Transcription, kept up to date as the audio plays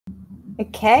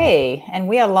Okay, and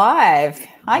we are live.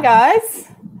 Hi, guys.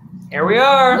 Here we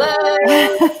are.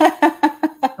 Hi,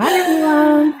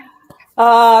 everyone.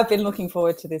 I've been looking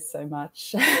forward to this so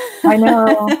much. I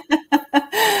know.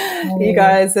 You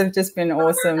guys have just been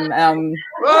awesome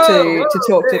to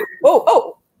talk to.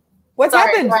 Oh, what's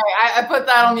happened? Sorry, I put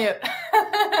that on mute.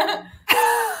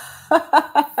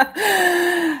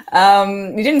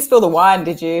 You didn't spill the wine,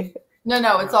 did you?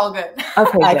 No, it's all good.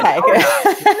 Okay, good.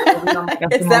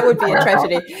 Yes, that would be a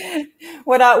tragedy.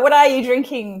 What are you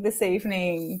drinking this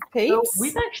evening, peeps? So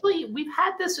we've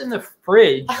had this in the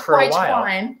fridge for a while.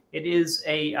 Wine. It is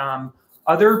a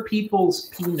Other People's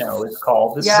Pinot. It's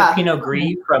called. This is a Pinot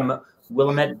Gris from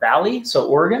Willamette Valley, so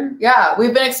Oregon. Yeah,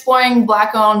 we've been exploring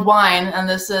black-owned wine, and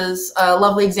this is a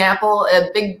lovely example. A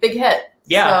big hit.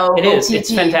 Yeah, so, it is. OTT.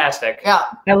 It's fantastic. Yeah,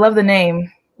 I love the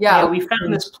name. Yeah, we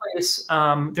found this place.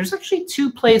 There's actually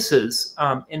two places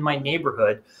in my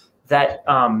neighborhood that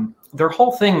their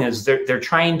whole thing is they're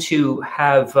trying to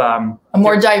have a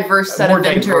more diverse set of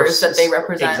vintners that they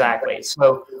represent. Exactly.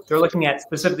 So they're looking at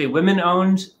specifically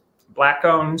women-owned,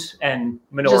 Black-owned, and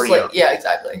minority-owned. Yeah,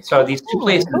 exactly. So these two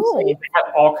places they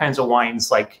have all kinds of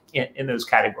wines like in those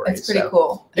categories. It's pretty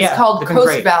cool. It's called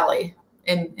Coast Valley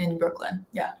in Brooklyn.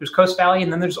 Yeah. There's Coast Valley,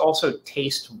 and then there's also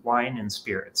Taste Wine and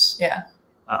Spirits. Yeah.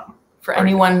 For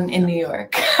anyone in New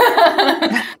York.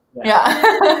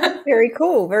 Yeah. Very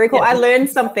cool. Very cool. Yeah. I learned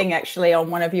something actually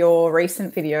on one of your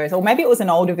recent videos, or maybe it was an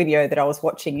older video that I was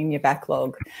watching in your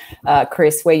backlog,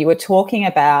 Chris, where you were talking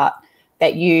about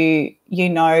that you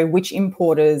know which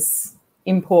importers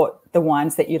import the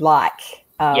wines that you like.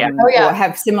 Or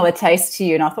have similar taste to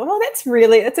you. And I thought, that's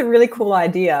a really cool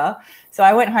idea. So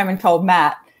I went home and told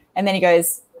Matt, and then he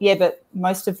goes, yeah, but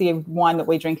most of the wine that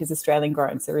we drink is Australian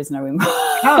grown, so there is no import.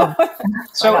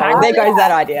 So there goes that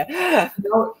idea.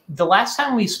 The last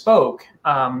time we spoke,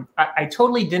 I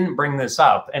totally didn't bring this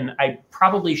up, and I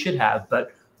probably should have,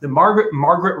 but the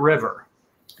Margaret River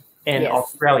in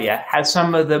Australia has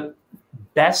some of the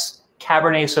best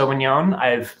Cabernet Sauvignon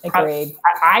Agreed.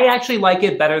 I actually like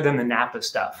it better than the Napa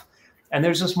stuff. And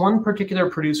there's this one particular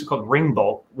producer called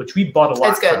Ringbolt, which we bought a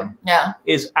lot from. Yeah.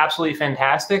 Is absolutely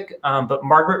fantastic. But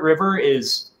Margaret River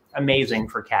is amazing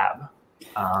for Cab.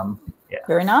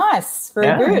 Very nice.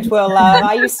 Very good. Well,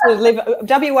 I used to live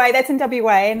WA. That's in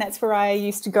WA, and that's where I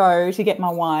used to go to get my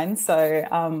wine. So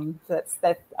I'm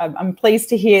pleased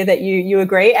to hear that you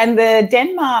agree. And the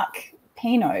Denmark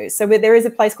Pinot. So there is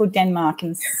a place called Denmark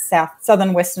in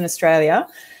southern Western Australia,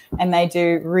 and they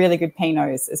do really good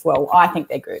Pinots as well. I think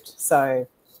they're good. So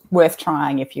worth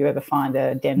trying if you ever find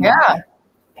a Denmark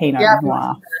Pinot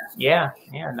Noir. Yeah,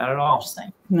 not at all.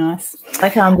 Nice.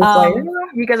 Like how I'm just like,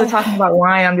 you guys are talking about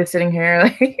wine. I'm just sitting here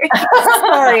like.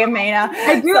 Sorry, Amina.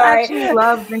 I do actually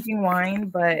love drinking wine,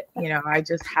 but I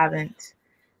just haven't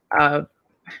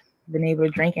been able to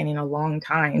drink any in a long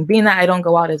time. Being that I don't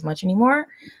go out as much anymore.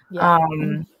 Yeah.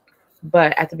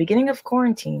 But at the beginning of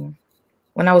quarantine,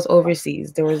 when I was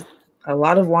overseas, there was a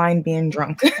lot of wine being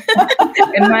drunk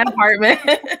in my apartment.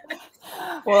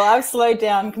 Well, I've slowed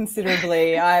down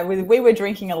considerably. We were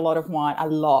drinking a lot of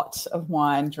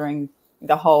wine during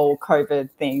the whole COVID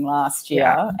thing last year.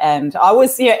 Yeah. And I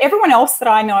was, everyone else that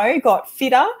I know got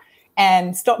fitter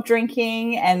and stopped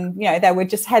drinking, and they would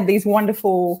just had these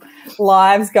wonderful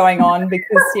lives going on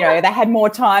because they had more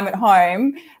time at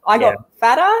home. I got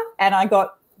fatter and I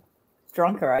got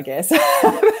drunker, I guess.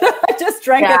 I just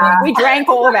drank it. We drank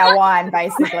all of our wine,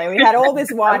 basically. We had all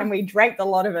this wine and we drank a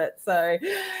lot of it. So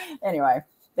anyway,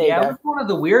 there you go. It was one of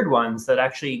the weird ones that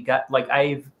actually got,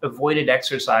 I've avoided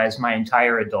exercise my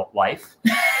entire adult life.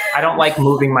 I don't like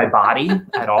moving my body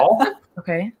at all.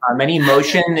 Okay. Any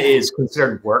motion is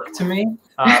considered work to me.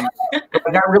 I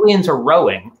got really into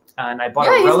rowing. And I bought a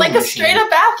rowing he's like machine. A straight up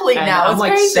athlete now. I'm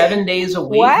like crazy. 7 days a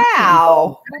week.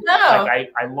 Wow. I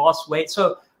lost weight.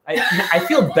 So I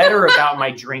feel better about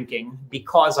my drinking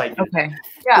because I do. Okay.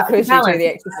 Yeah, because you do the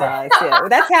exercise. Yeah. Well,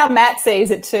 that's how Matt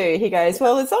sees it too. He goes,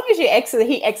 well, as long as you exercise,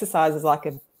 he exercises like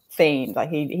a fiend. Like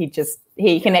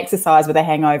he can exercise with a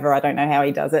hangover. I don't know how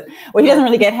he does it. Well, he doesn't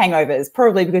really get hangovers,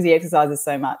 probably because he exercises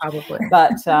so much. Probably.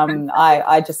 But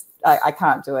I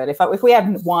can't do it. If we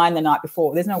have wine the night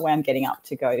before, there's no way I'm getting up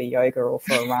to go to yoga or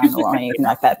for a run or anything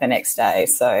like that the next day.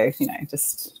 So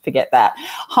just forget that.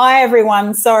 Hi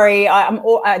everyone. Sorry,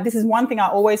 this is one thing I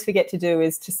always forget to do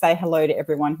is to say hello to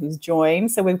everyone who's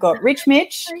joined. So we've got Rich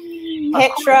Mitch,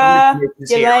 Petra,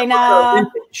 Yelena,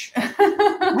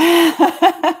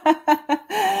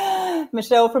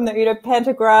 Michelle from the Udo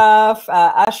Pantograph,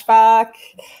 Ashfaq.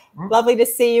 Lovely to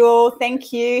see you all.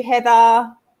 Thank you,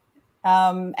 Heather.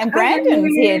 And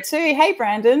Brandon's here too. Hey,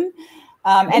 Brandon.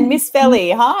 And Miss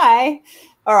Felly. Hi.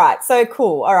 All right. So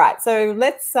cool. All right. So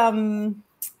let's,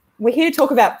 we're here to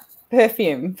talk about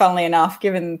perfume, funnily enough,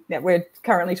 given that we're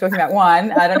currently talking about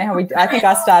wine. I don't know how I think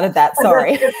I started that.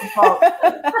 Sorry.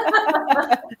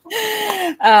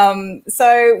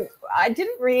 So I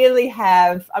didn't really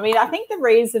have, I mean, I think the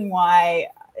reason why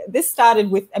this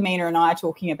started with Amina and I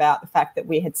talking about the fact that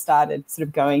we had started sort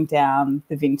of going down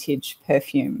the vintage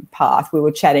perfume path. We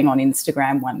were chatting on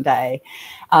Instagram one day.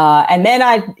 And then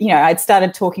I'd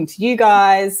started talking to you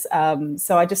guys.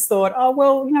 So I just thought, oh,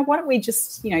 well, why don't we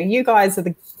just, you guys are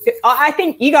I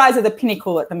think you guys are the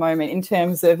pinnacle at the moment in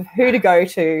terms of who to go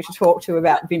to talk to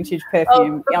about vintage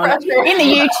perfume in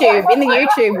the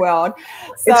YouTube world.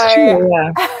 So, it's true,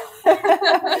 yeah.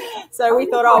 So we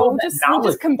thought, we'll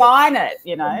just combine it,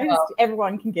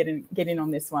 everyone can get in on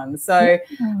this one. So,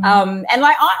 and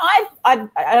like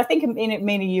I think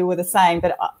Amina, you were the same,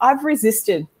 but I've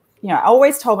resisted. I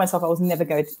always told myself I was never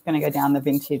going to go down the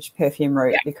vintage perfume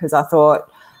route because I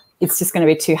thought it's just going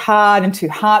to be too hard and too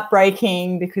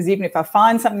heartbreaking, because even if I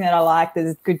find something that I like,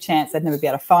 there's a good chance I'd never be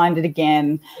able to find it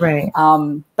again. Right.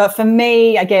 But for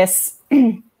me, I guess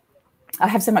I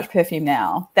have so much perfume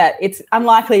now that it's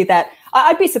unlikely that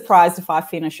I'd be surprised if I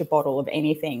finish a bottle of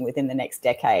anything within the next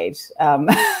decade. So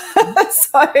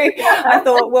I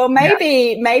thought, well,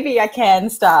 maybe I can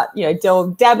start,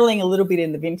 dabbling a little bit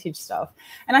in the vintage stuff.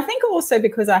 And I think also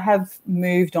because I have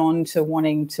moved on to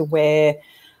wanting to wear,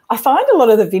 I find a lot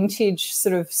of the vintage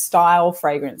sort of style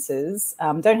fragrances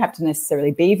don't have to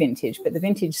necessarily be vintage, but the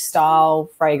vintage style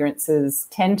fragrances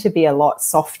tend to be a lot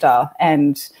softer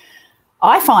and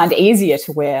I find easier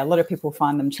to wear. A lot of people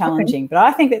find them challenging, but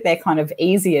I think that they're kind of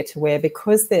easier to wear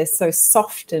because they're so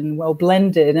soft and well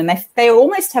blended, and they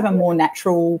almost have a more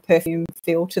natural perfume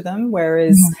feel to them,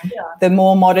 whereas the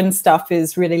more modern stuff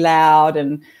is really loud.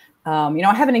 And,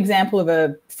 I have an example of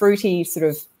a fruity sort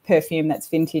of perfume that's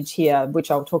vintage here,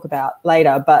 which I'll talk about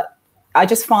later, but I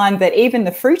just find that even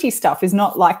the fruity stuff is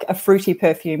not like a fruity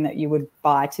perfume that you would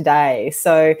buy today.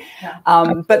 So,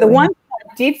 but the one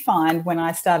I did find when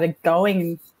I started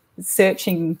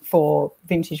searching for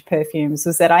vintage perfumes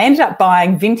was that I ended up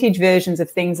buying vintage versions of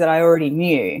things that I already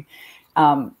knew,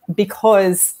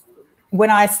 because when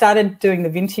I started doing the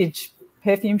vintage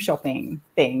perfume shopping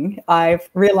thing, I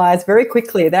realized very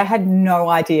quickly that I had no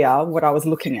idea what I was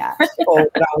looking at or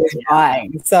what I was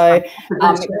buying. So it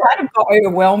kind of got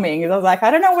overwhelming. I was like, I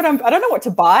don't know what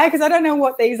to buy because I don't know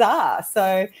what these are.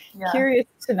 So curious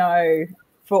to know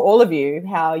for all of you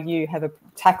how you have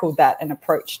tackled that and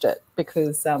approached it,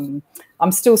 because I'm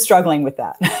still struggling with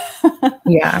that.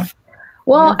 Yeah.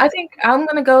 Well, I think I'm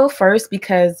going to go first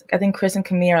because I think Chris and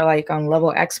Camille are like on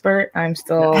level expert. I'm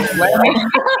still learning.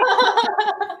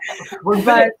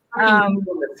 But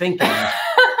thinking.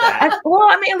 Well,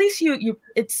 I mean, at least you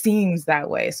it seems that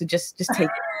way. So just take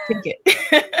it.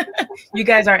 You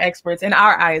guys are experts in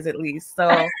our eyes, at least.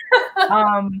 So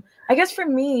I guess for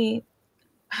me,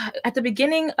 at the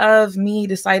beginning of me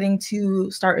deciding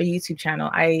to start a YouTube channel,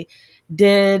 I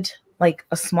did like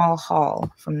a small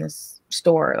haul from this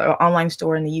store, or online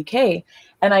store in the UK,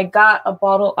 and I got a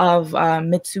bottle of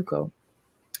Mitsuko.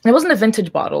 It wasn't a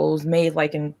vintage bottle. It was made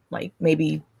like in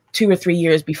maybe 2 or 3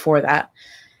 years before that.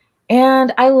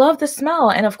 And I love the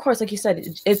smell. And of course, like you said,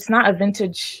 it's not a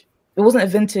vintage, it wasn't a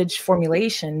vintage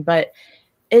formulation, but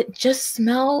it just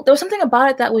smelled, there was something about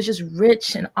it that was just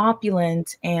rich and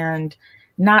opulent and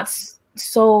not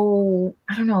so,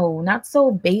 I don't know, not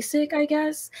so basic, I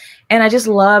guess. And I just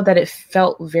love that it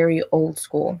felt very old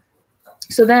school.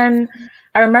 So then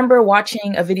I remember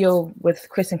watching a video with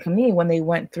Chris and Camille when they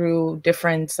went through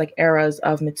different like eras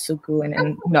of Mitsuko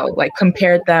and like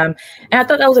compared them. And I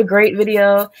thought that was a great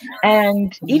video.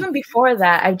 And even before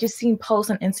that, I've just seen posts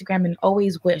on Instagram and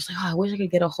always wished, like, I wish I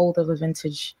could get a hold of a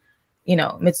vintage,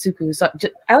 Mitsuko. So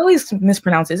I always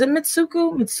mispronounce it. Is it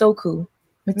Mitsuko? Mitsuko.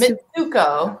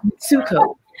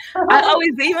 Mitsuko. I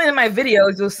always, even in my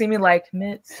videos, you'll see me like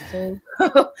Mitsuko.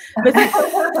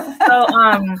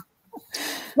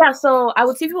 So I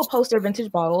would see people post their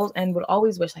vintage bottles and would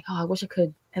always wish like, I wish I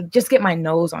could just get my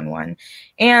nose on one.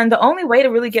 And the only way to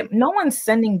really get, no one's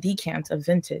sending decants of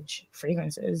vintage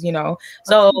fragrances,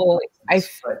 So I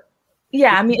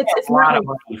mean, it's a lot of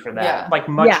money for that, like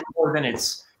much more than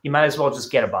you might as well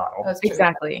just get a bottle.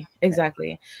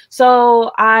 Exactly.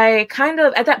 So I kind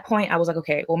of, at that point, I was like,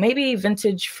 okay, well, maybe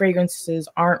vintage fragrances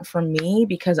aren't for me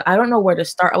because I don't know where to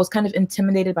start. I was kind of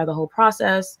intimidated by the whole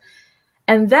process.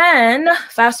 And then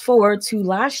fast forward to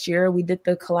last year, we did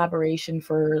the collaboration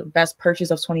for Best Purchase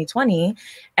of 2020.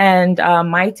 And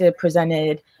Maite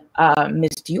presented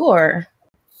Miss Dior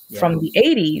from the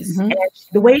 80s. And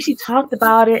the way she talked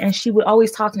about it, and she would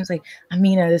always talk to me, it's like,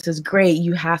 Amina, this is great.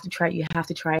 You have to try it. You have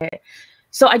to try it.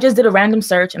 So I just did a random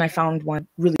search and I found one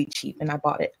really cheap and I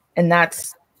bought it. And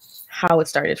that's how it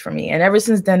started for me. And ever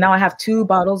since then, now I have 2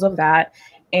 bottles of that.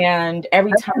 And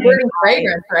every time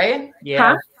fragrance, right?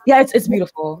 Yeah. Yeah, it's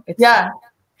beautiful.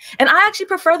 And I actually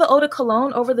prefer the eau de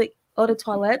cologne over the eau de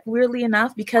toilette, weirdly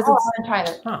enough, because I haven't tried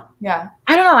it. Yeah.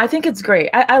 I don't know. I think it's great.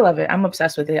 I love it. I'm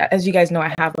obsessed with it. As you guys know,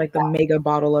 I have like the mega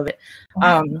bottle of it.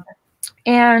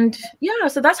 And yeah,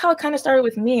 so that's how it kind of started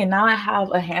with me. And now I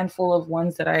have a handful of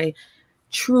ones that I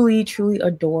truly, truly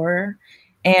adore.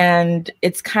 And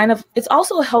it's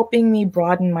also helping me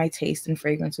broaden my taste in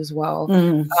fragrance as well.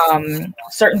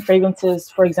 Certain fragrances,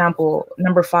 for example,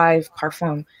 number 5,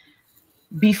 Parfum.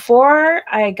 Before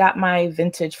I got my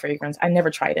vintage fragrance, I never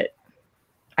tried it.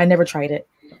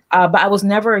 But I was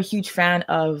never a huge fan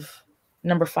of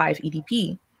number 5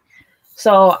 EDP.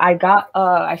 So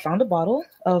I found a bottle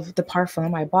of the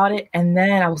Parfum. I bought it. And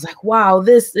then I was like, wow,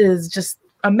 this is just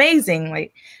amazing.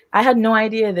 Like, I had no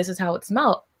idea this is how it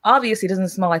smelled. Obviously, it doesn't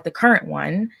smell like the current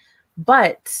one,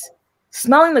 but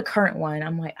smelling the current one,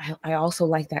 I'm like, I also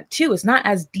like that too. It's not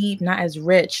as deep, not as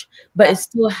rich, but it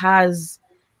still has,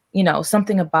 you know,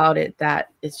 something about it that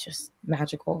is just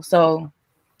magical. So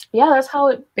yeah, that's how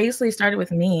it basically started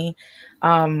with me.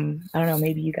 I don't know,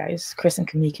 maybe you guys, Chris and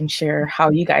Camille, can share how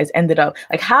you guys ended up.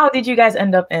 Like, how did you guys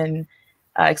end up in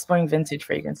exploring vintage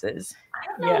fragrances?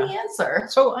 I don't know the answer.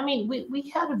 So, I mean,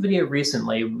 we had a video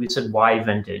recently. We said, why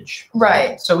vintage?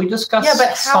 Right. So we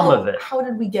discussed some of it. How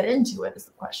did we get into it is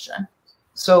the question.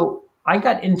 So I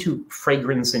got into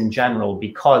fragrance in general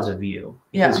because of you.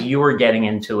 Because you were getting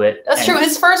into it. That's true.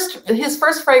 His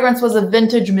first fragrance was a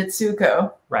vintage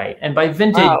Mitsuko. Right. And by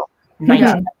vintage,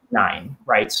 1999,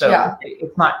 right? So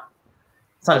it's not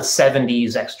a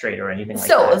 70s X-Trade or anything like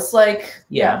that. Still, it's like,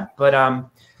 But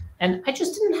and I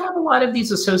just didn't have a lot of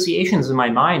these associations in my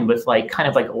mind with like kind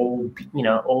of like old, you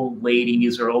know, old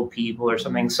ladies or old people or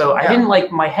something. So I didn't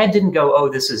my head didn't go, oh,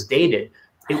 this is dated.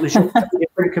 It was just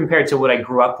different compared to what I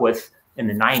grew up with in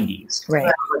the 90s. Right.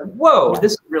 Like, whoa,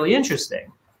 this is really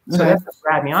interesting. So that's what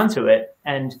grabbed me onto it.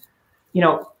 And, you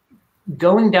know,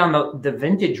 going down the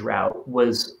vintage route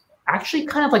was actually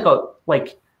kind of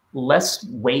like less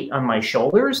weight on my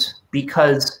shoulders,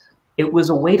 because it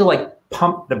was a way to like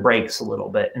pump the brakes a little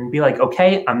bit and be like,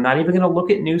 okay, I'm not even going to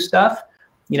look at new stuff.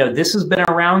 You know, this has been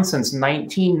around since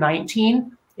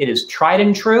 1919. It is tried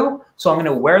and true. So I'm going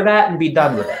to wear that and be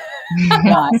done with it.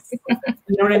 Nice. You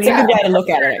know what I mean? It's a good way to look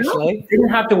at it, actually. Didn't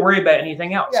have to worry about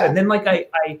anything else. And then like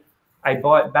I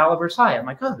bought Bala Versailles. I'm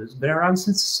like, oh, this has been around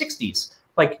since the 60s.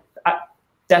 Like,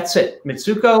 that's it.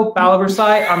 Mitsuko, Bala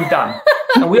Versailles, I'm done.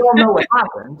 And we all know what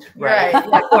happened, right?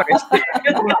 Of course.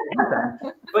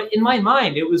 But in my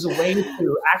mind, it was a way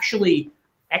to actually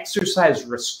exercise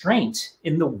restraint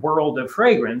in the world of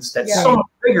fragrance that's so much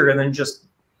bigger than just,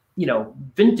 you know,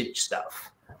 vintage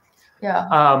stuff.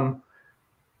 So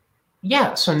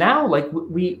now, like,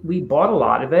 we bought a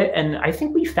lot of it, and I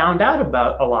think we found out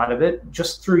about a lot of it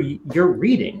just through your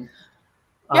reading.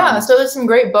 So there's some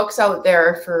great books out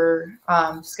there for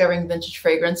discovering vintage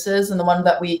fragrances, and the one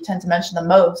that we tend to mention the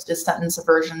most is Scent and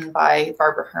Subversion by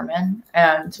Barbara Herrmann.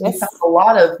 And we found a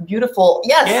lot of beautiful,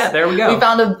 there we go. We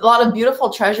found a lot of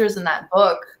beautiful treasures in that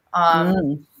book.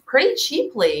 Pretty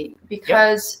cheaply,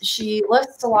 because she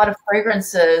lists a lot of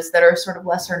fragrances that are sort of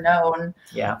lesser known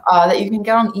that you can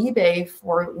get on eBay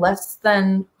for less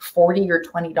than $40 or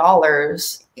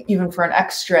 $20, even for an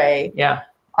X-Ray.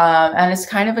 And it's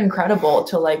kind of incredible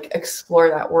to like explore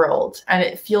that world, and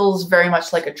it feels very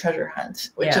much like a treasure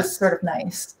hunt, which is sort of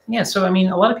nice. So I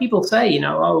mean, a lot of people say, you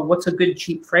know, oh, what's a good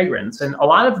cheap fragrance? And a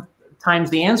lot of times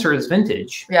the answer is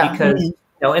vintage, because you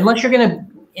know, unless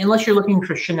you're looking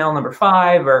for Chanel No.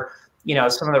 5 or, you know,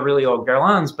 some of the really old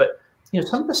Guerlains, but, you know,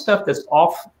 some of the stuff that's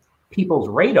off people's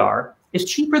radar is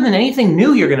cheaper than anything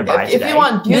new you're going to buy today. If you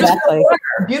want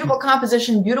beautiful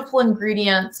composition, beautiful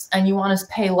ingredients, and you want to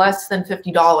pay less than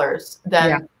 $50,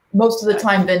 then most of the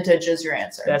time vintage is your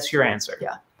answer. That's your answer.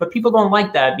 But people don't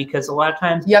like that, because a lot of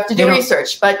times you have to do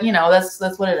research, but you know, that's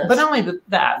what it is. But not only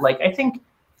that, like, I think,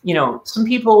 you know, some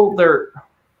people, they're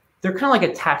kind of like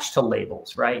attached to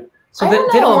labels, right? So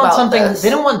they don't want something. They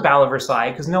don't want Bala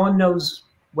Versailles because no one knows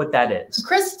what that is.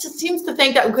 Chris just seems to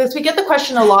think that, because we get the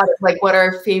question a lot of like what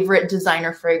our favorite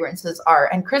designer fragrances are,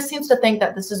 and Chris seems to think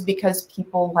that this is because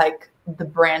people like the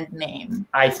brand name.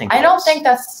 I don't think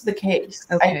that's the case.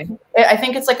 Okay. I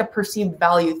think it's like a perceived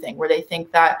value thing, where they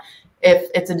think that if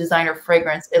it's a designer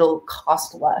fragrance, it'll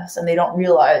cost less, and they don't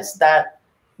realize that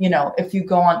you know, if you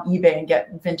go on eBay and get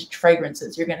vintage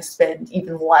fragrances, you're going to spend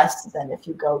even less than if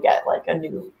you go get like a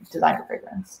new designer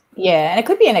fragrance. Yeah, and it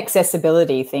could be an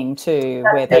accessibility thing too,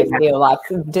 where they feel like,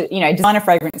 you know, designer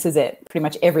fragrances are pretty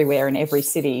much everywhere in every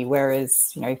city,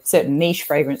 whereas, you know, certain niche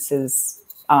fragrances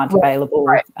aren't available,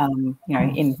 you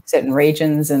know, in certain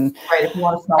regions. And if you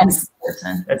want to smell this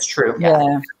person. That's true.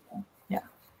 Yeah.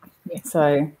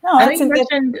 So, I think you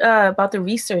mentioned about the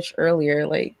research earlier,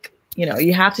 like, you know,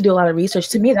 you have to do a lot of research.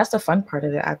 To me, that's the fun part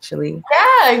of it, actually.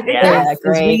 Yeah, is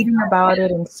reading about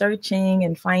it and searching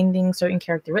and finding certain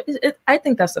characteristics. I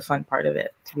think that's the fun part of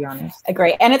it, to be honest.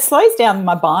 Agree. And it slows down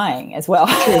my buying as well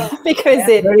because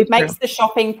it makes the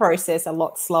shopping process a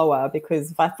lot slower,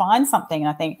 because if I find something and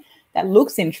I think that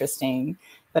looks interesting,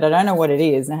 but I don't know what it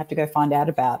is and I have to go find out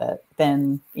about it,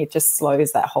 then it just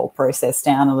slows that whole process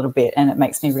down a little bit, and it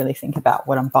makes me really think about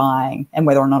what I'm buying and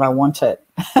whether or not I want it.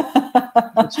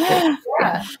 That's true.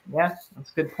 Yeah,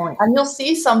 that's a good point. And you'll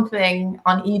see something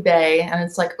on eBay and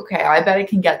it's like, okay, I bet I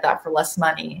can get that for less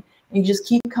money. And you just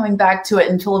keep coming back to it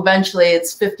until eventually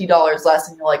it's $50 less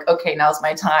and you're like, okay, now's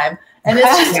my time. And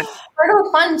it's just sort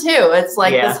of fun too. It's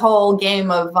like this whole game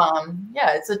of,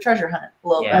 it's a treasure hunt a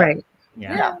little bit. Right.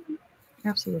 Yeah.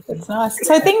 Absolutely. It's nice.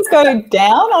 So things go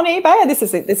down on eBay.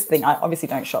 This thing, I obviously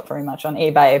don't shop very much on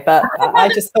eBay, but I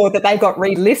just thought that they got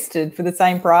relisted for the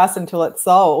same price until it's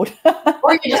sold.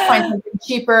 Or you just find something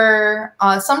cheaper.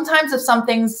 Sometimes if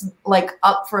something's like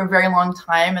up for a very long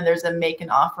time and there's a make an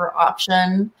offer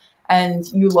option and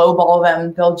you lowball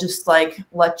them, they'll just like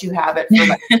let you have it for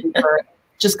like cheaper.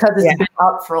 Just because it's been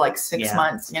up for like 6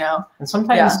 months, you know? And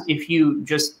sometimes if you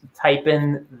just type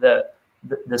in the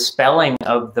spelling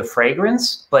of the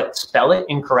fragrance, but spell it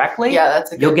incorrectly,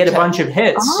 you'll get a bunch of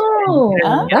hits.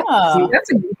 See,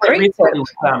 that's a great tip.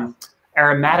 With,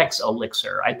 aromatics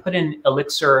elixir. I put in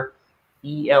elixir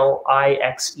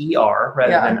ELIXER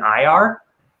rather than IR.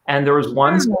 And there was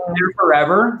one there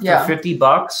forever for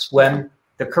 $50 when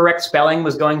the correct spelling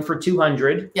was going for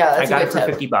 200. I got it for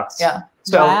 $50. Yeah.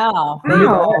 So Wow.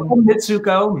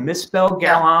 misspell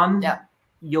Gallon,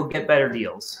 you'll get better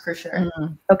deals. For sure.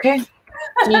 Okay.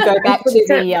 Do you go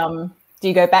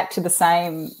back to the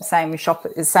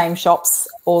same shops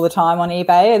all the time on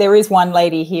eBay? There is one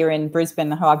lady here in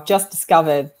Brisbane who I've just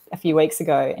discovered a few weeks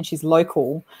ago, and she's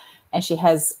local, and she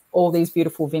has all these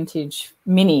beautiful vintage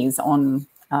minis on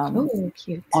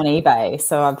eBay.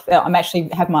 So I'm actually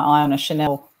have my eye on a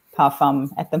Chanel parfum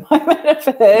at the moment of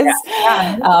hers,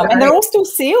 and they're all still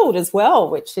sealed as well,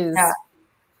 which is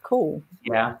cool.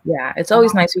 Yeah, it's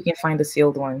always nice we can find a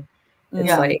sealed one.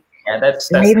 It's like, that's.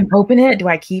 Do I even open it? Do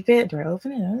I keep it? Do I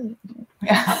open it?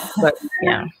 But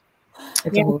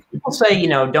people say, you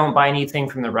know, don't buy anything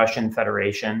from the Russian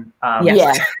Federation.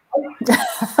 I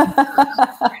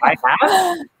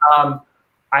have.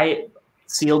 I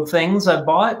sealed things I've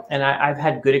bought, and I've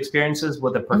had good experiences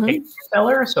with a particular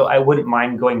seller, so I wouldn't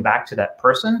mind going back to that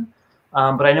person.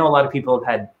 But I know a lot of people have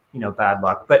had, you know, bad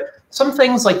luck. But some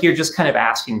things, like, you're just kind of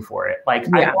asking for it. Like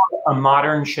I bought a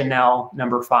modern Chanel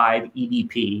No. 5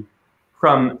 EDP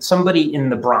from somebody in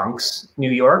the Bronx, New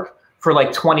York, for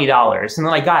like $20, and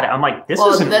then I got it. I'm like, this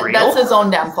isn't real. That's his own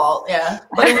damn fault. Yeah.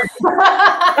 But it was, for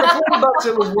 $20,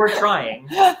 it was worth trying.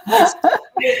 It's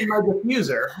in my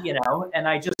diffuser, you know, and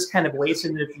I just kind of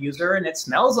wasted the diffuser, and it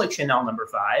smells like Chanel No.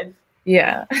 5.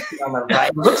 Yeah. Chanel No. 5.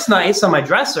 It looks nice on my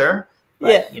dresser.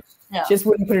 But, you know, just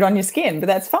wouldn't put it on your skin, but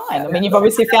that's fine. I mean, you've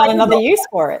obviously found another use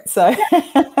for it. So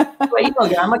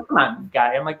I'm like, come on,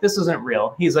 guy. I'm like, this isn't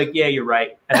real. He's like, yeah, you're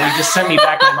right. And he just sent me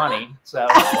back my money. So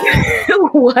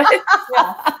what?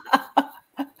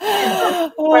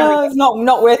 It's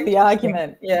not worth the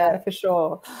argument. Yeah, for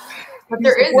sure. But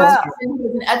there is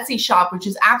an Etsy shop, which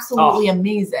is absolutely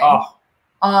amazing.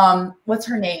 What's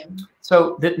her name?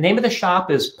 So the name of the shop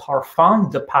is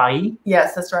Parfums de Paris.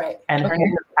 Yes, that's right. And her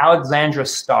name is Alexandra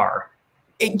Starr.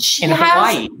 She in has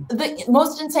Hawaii. The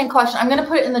most insane collection. I'm going to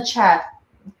put it in the chat.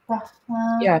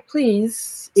 Yeah,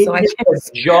 please. So I can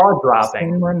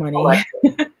jaw-dropping more money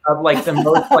of like the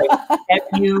most like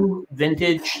FU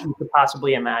vintage you could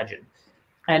possibly imagine.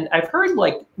 And I've heard,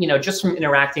 like, you know, just from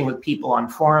interacting with people on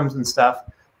forums and stuff,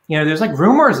 you know, there's like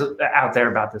rumors out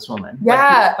there about this woman.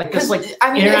 Yeah, like this, like,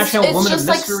 I mean, international it's woman just of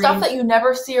like mystery. stuff that you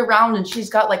never see around, and she's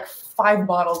got like 5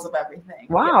 bottles of everything.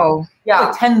 Wow. Yeah,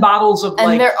 like 10 bottles of,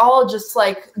 and they're all just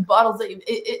like bottles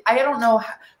that I don't know.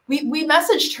 We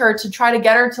messaged her to try to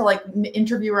get her to like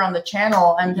interview her on the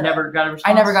channel, and never got a response.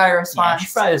 I never got a response. Yeah,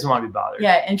 she probably doesn't want to be bothered.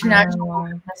 Yeah, international.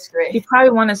 That's great.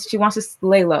 She wants to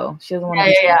lay low. She doesn't want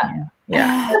to.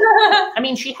 I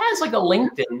mean, she has like a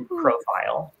LinkedIn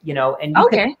profile, you know, and you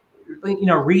can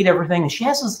read everything. And she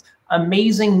has this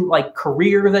amazing like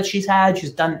career that she's had.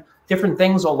 She's done different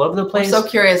things all over the place. I'm so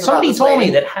curious. Somebody told me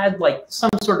that had like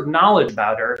some sort of knowledge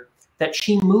about her, that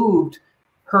she moved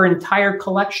her entire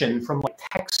collection from like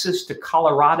Texas to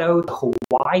Colorado to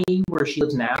Hawaii, where she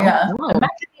lives now. Yeah. Imagine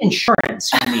the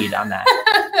insurance you need on that.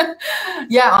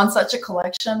 Yeah, on such a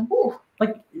collection. Ooh.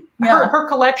 Like her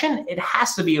collection, it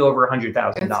has to be over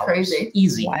 $100,000. It's crazy.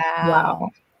 Easy.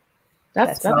 Wow.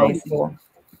 That's amazing. cool.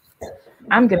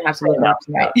 I'm gonna have to look it up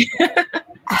tonight.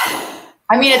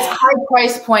 I mean, it's a high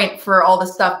price point for all the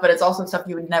stuff, but it's also stuff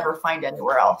you would never find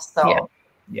anywhere else. So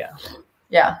Yeah.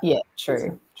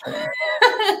 True.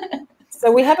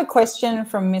 So we have a question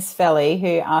from Miss Felly,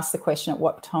 who asked the question, at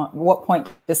what point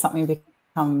does something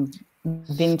become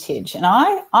vintage? And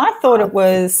I thought it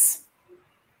was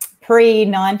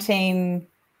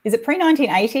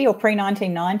pre-1980 or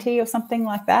pre-1990 or something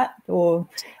like that. But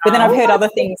then I've heard other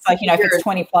things like, if it's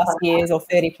 20 plus years or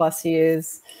 30 plus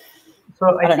years.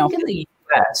 So I don't know. In the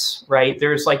US, right,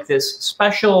 there's like this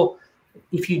special,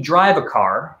 if you drive a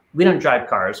car, we don't drive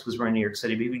cars because we're in New York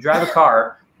City, but if you drive a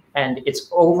car and it's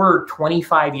over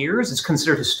 25 years, it's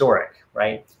considered historic,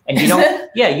 right? And you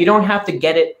don't, you don't have to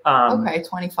get it. Okay,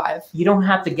 25. You don't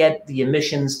have to get the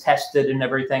emissions tested and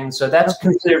everything. So that's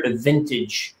considered a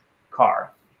vintage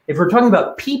car. If we're talking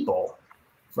about people,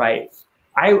 right,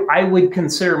 I would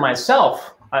consider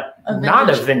myself not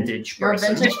a vintage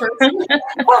person. You're a vintage person?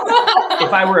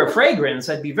 If I were a fragrance,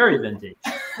 I'd be very vintage.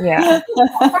 Yeah.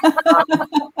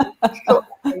 So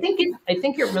I think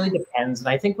it really depends. And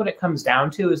I think what it comes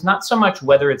down to is not so much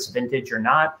whether it's vintage or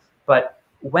not, but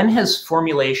when has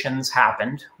formulations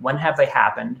happened? When have they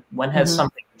happened? When has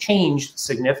something changed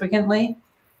significantly?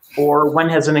 Or when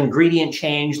has an ingredient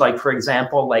changed? Like, for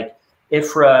example, like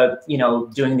Ifra,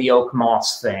 doing the oak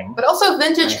moss thing. But also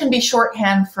vintage can be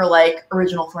shorthand for like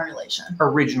original formulation.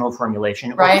 Original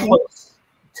formulation, right? Or close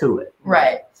to it.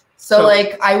 Right. So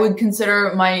like I would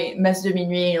consider my Messe de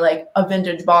Minuit like a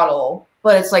vintage bottle,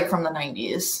 but it's like from the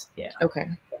 90s. Yeah. Okay.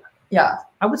 Yeah.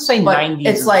 I would say but 90s.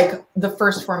 It's like the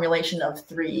first formulation of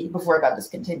 3 before it got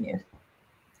discontinued.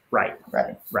 Right.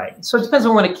 Right. Right. So it depends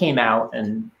on when it came out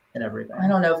and everything. I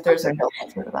don't know if there's a real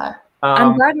answer to that.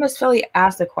 I'm glad Miss Philly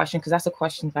asked the question, because that's a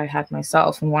question that I had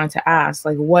myself and wanted to ask,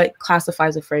 like, what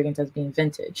classifies a fragrance as being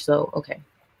vintage? So, okay.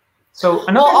 So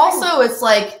also it's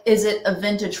like, is it a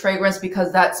vintage fragrance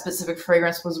because that specific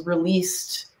fragrance was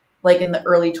released like in the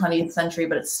early 20th century,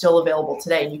 but it's still available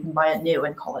today and you can buy it new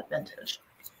and call it vintage?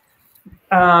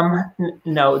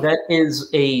 No, that is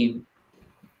an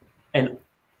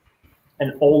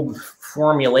old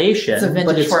formulation. It's a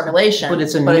vintage formulation, but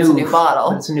it's a new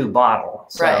bottle. But it's a new bottle.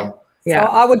 So. Right. Yeah.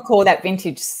 So I would call that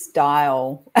vintage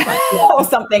style or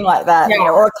something like that,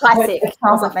 or a classic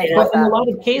or something like that. In a lot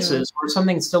of cases where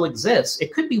something still exists,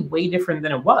 it could be way different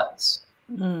than it was.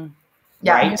 Yeah,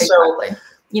 right? exactly.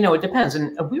 So, it depends.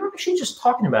 And we were actually just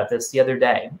talking about this the other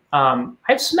day.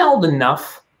 I've smelled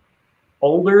enough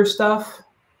older stuff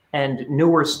and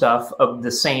newer stuff of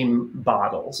the same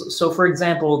bottles. So, for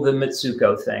example, the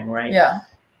Mitsuko thing, right? Yeah.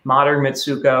 Modern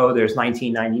Mitsuko, there's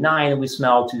 1999 that we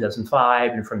smelled,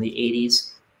 2005, and from the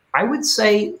 80s. I would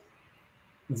say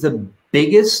the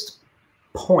biggest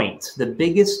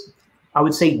I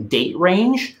would say date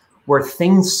range where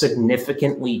things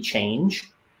significantly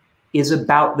change is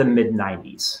about the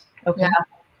mid-90s. Okay.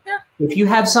 Yeah. If you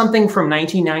have something from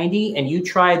 1990 and you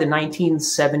try the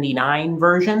 1979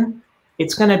 version,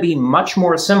 it's going to be much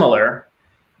more similar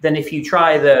than if you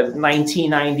try the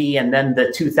 1990 and then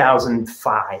the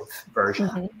 2005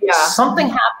 version. Yeah. Something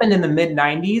happened in the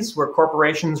mid-90s where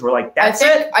corporations were like, that's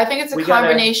it. I think it's a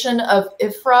combination of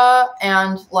IFRA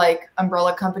and like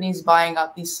umbrella companies buying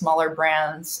up these smaller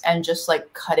brands and just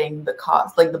like cutting the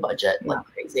cost, like the budget like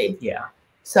crazy. Yeah.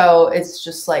 So it's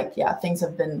just like, things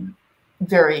have been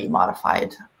very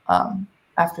modified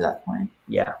after that point.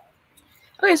 Yeah.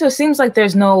 Okay, so it seems like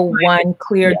there's no one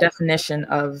clear definition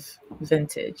of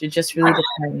vintage. It just really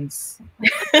depends.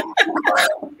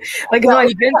 Like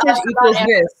vintage equals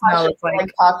this. No, it's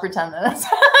like talk for 10 minutes.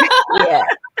 Yeah.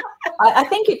 I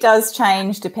think it does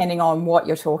change depending on what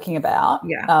you're talking about.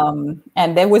 Yeah.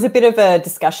 And there was a bit of a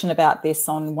discussion about this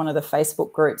on one of the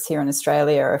Facebook groups here in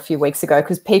Australia a few weeks ago,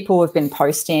 because people have been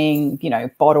posting,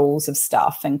 bottles of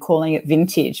stuff and calling it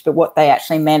vintage, but what they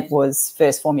actually meant was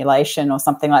first formulation or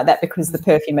something like that, because the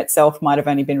perfume itself might have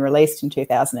only been released in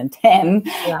 2010,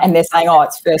 and they're saying, oh,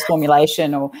 it's first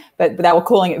formulation, but they were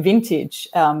calling it vintage.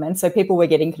 And so people were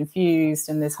getting confused,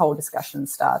 and this whole discussion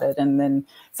started. And then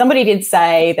somebody did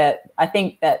say that I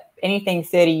think that anything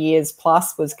 30 years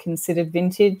plus was considered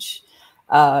vintage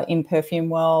in perfume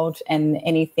world, and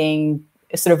anything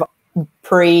sort of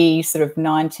pre sort of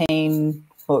 19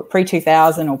 or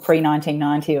pre-2000 or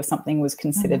pre-1990 or something was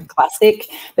considered classic.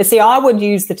 But see, I would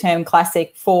use the term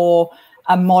classic for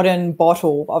a modern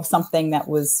bottle of something that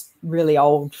was really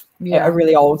old, a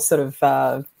really old sort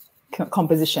of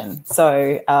composition.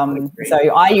 So so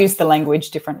I use the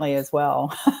language differently as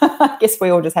well. I guess we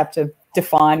all just have to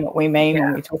define what we mean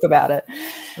when we talk about it.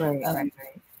 Right.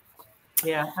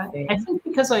 Yeah, I think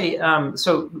because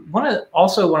so one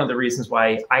of the reasons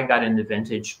why I got into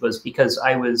vintage was because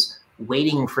I was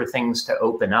waiting for things to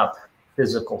open up,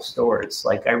 physical stores.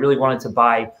 Like I really wanted to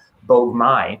buy Bogue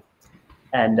Mai,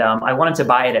 and I wanted to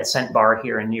buy it at Scent Bar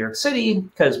here in New York City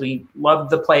because we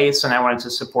loved the place and I wanted to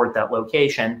support that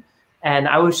location. And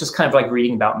I was just kind of like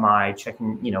reading about Mai,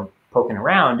 checking, poking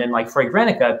around, and like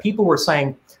Fragrantica, people were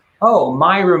saying, "Oh,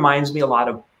 Mai reminds me a lot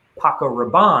of Paco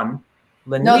Rabanne."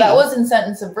 No, that was in Scent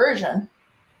and Subversion.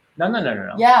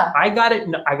 No. Yeah. I got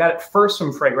it first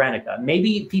from Fragrantica.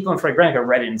 Maybe people in Fragrantica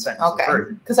read it in Scent and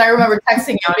Subversion. Because I remember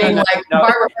texting you being like,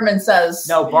 Barbara Herman says.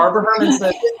 No, Barbara Herman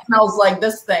says. It smells like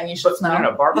this thing. You should smell.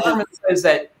 No. Barbara Herman says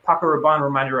that Paco Rabanne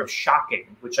reminded her of Shocking,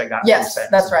 which I got from Yes, Scent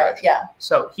and that's right. Subversion. Yeah.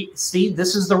 So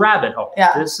this is the rabbit hole.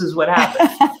 Yeah. This is what happened.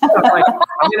 So I'm like,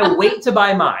 I'm going to wait to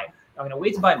buy Mai.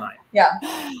 Yeah.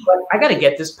 But I got to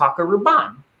get this Paco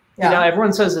Rabanne. Yeah.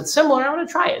 Everyone says it's similar. I want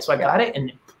to try it. So I got it,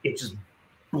 and it just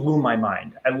blew my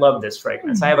mind. I love this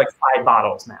fragrance. I have like 5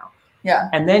 bottles now. Yeah.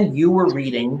 And then you were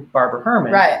reading Barbara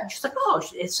Herman. Right. She's like, oh,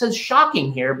 it says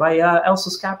Shocking here by Elsa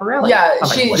Schiaparelli. Yeah.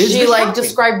 She like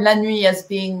described La Nuit as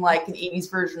being like an 80s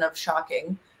version of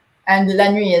Shocking. And La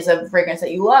Nuit is a fragrance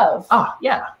that you love. Oh,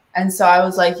 yeah. And so I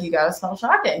was like, you got to smell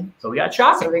Shocking. So we got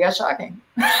Shocking. So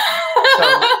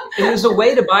it was a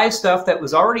way to buy stuff that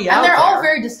was already out there. And they're all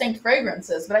very distinct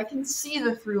fragrances, but I can see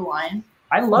the through line.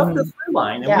 I love the through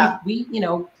line. And we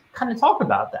kind of talk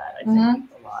about that, I think,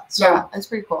 a lot. So, yeah, that's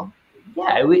pretty cool.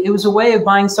 Yeah, it was a way of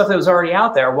buying stuff that was already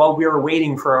out there while we were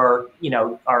waiting for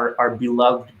our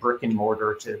beloved brick and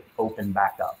mortar to open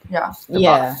back up. Yeah.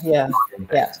 Yeah.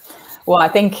 Well, I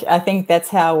think that's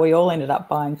how we all ended up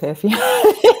buying perfume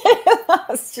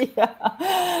last year,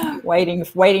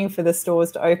 waiting for the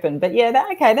stores to open. But yeah,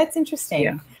 that's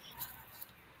interesting.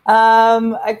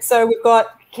 Yeah. So we've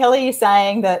got Kelly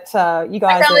saying that you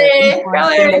guys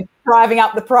are driving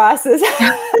up the prices.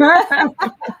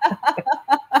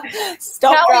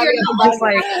 Stop Kelly, driving up the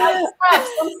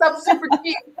prices. Some stuff super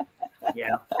cheap.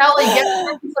 Yeah. Kelly,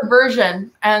 get the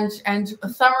version and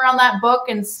thumb around that book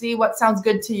and see what sounds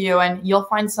good to you, and you'll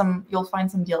find some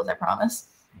deals, I promise.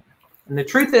 And the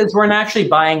truth is, we're not actually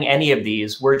buying any of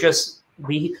these. We're just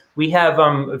we have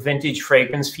vintage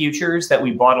fragrance futures that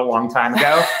we bought a long time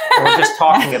ago, and we're just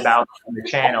talking about on the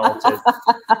channel.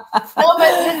 Well,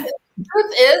 but the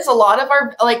truth is, a lot of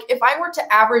our, like, if I were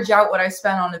to average out what I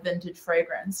spent on a vintage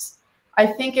fragrance, I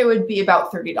think it would be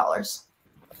about $30.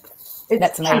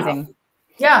 That's amazing.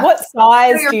 Yeah. What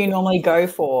size do you normally go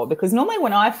for? Because normally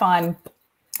when I find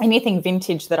anything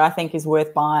vintage that I think is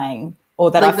worth buying or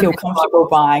that I feel comfortable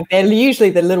buying, they're usually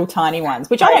the little tiny ones,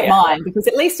 which I don't mind because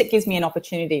at least it gives me an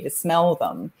opportunity to smell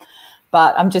them.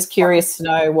 But I'm just curious to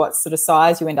know what sort of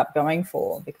size you end up going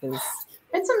for, because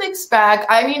it's a mixed bag.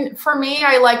 I mean, for me,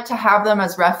 I like to have them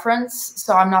as reference,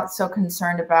 so I'm not so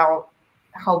concerned about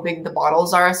how big the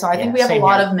bottles are. So I think we have a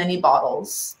lot of mini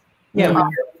bottles. Yeah.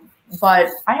 But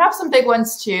I have some big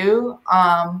ones too.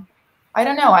 I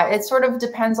don't know. It sort of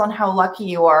depends on how lucky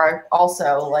you are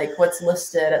also, like what's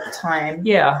listed at the time.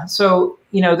 Yeah. So,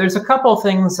 there's a couple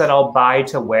things that I'll buy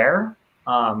to wear,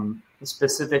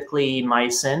 specifically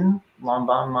Mycin,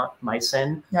 Lanvin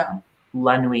Mycin,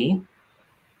 La Nuit,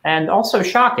 and also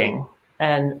Shocking.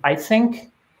 And I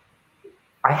think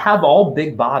I have all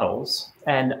big bottles,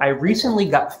 and I recently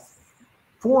got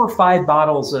 4 or 5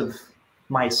 bottles of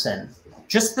Mycin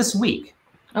just this week.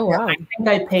 Oh, wow. I think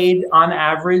I paid on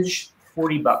average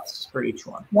 $40 for each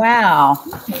one. Wow.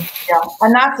 Yeah.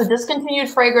 And that's a discontinued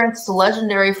fragrance. It's a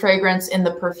legendary fragrance in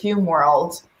the perfume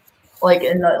world, like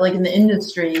in the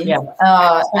industry. Yeah.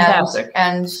 Fantastic.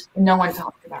 And no one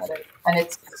talked about it. And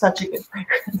it's such a good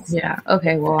fragrance. Yeah.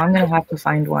 Okay. Well, I'm going to have to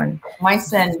find one.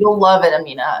 Mycin, you'll love it,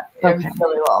 Amina. Okay. It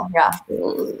really will. Yeah.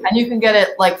 And you can get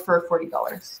it like for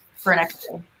 $40 for an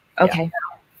extra. Okay.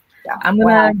 Yeah. I'm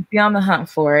going to be on the hunt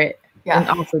for it. Yeah. And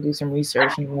also do some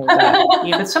research and all that.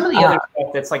 Yeah, but some of the other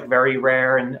stuff that's like very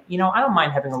rare, and I don't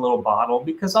mind having a little bottle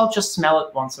because I'll just smell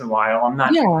it once in a while. I'm not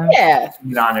putting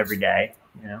it on every day.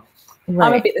 Right.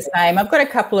 I'm a bit the same. I've got a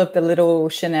couple of the little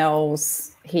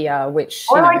Chanels here, which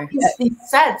like these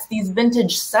sets, these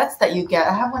vintage sets that you get.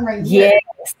 I have one right here.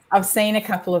 Yes, I've seen a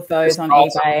couple of those on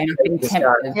eBay, and I've been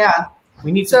tempted. Yeah.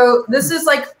 We need. So this is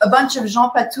like a bunch of Jean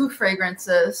Patou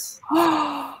fragrances.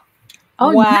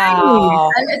 Oh,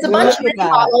 wow. nice. And it's a bunch of mini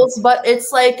bottles, but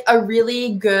it's like a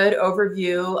really good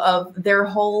overview of their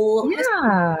whole history,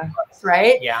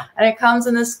 right? Yeah. And it comes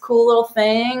in this cool little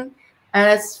thing,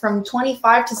 and it's from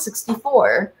 25 to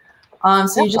 64.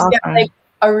 So you just get like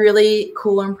a really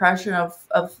cool impression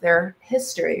of their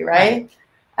history, right?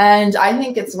 And I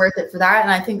think it's worth it for that.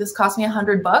 And I think this cost me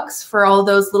 $100 for all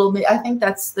those little. I think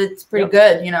that's pretty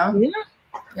good, you know. Yeah.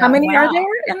 How many are there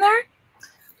in there?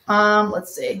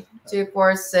 Let's see, 2,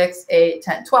 4, 6, 8,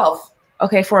 10, 12.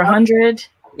 Okay, for 100.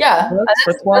 Yeah,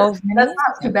 for 12 that's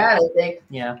not too bad, I think.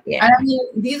 Yeah. And I mean,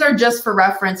 these are just for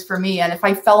reference for me. And if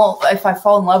I fall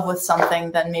in love with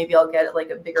something, then maybe I'll get like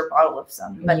a bigger bottle of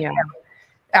some. But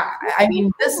I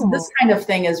mean, this kind of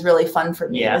thing is really fun for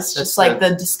me. Yeah, it's just like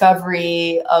the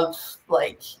discovery of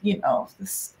like, you know,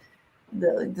 this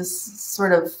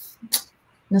sort of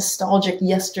nostalgic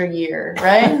yesteryear,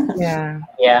 right? Yeah.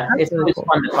 Yeah. It's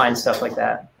fun to find stuff like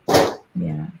that.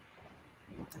 Yeah.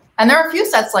 And there are a few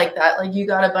sets like that. Like you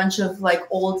got a bunch of like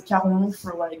old Caron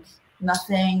for like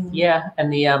nothing. Yeah.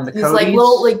 And the these like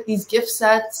little like these gift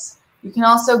sets. You can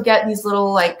also get these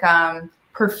little like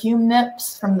perfume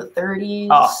nips from the 30s.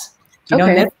 Oh, you know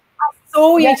nips? I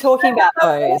saw you talking about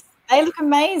those. They look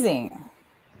amazing.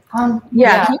 Can you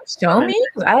show me?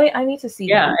 I need to see.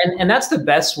 Yeah, and that's the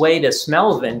best way to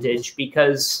smell vintage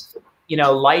because, you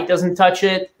know, light doesn't touch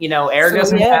it, you know, air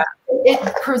doesn't. Yeah.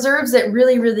 It preserves it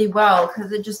really, really well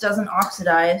because it just doesn't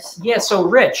oxidize. Yeah, so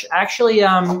Rich, actually,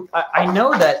 I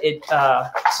know that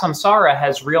Samsara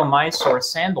has real Mysore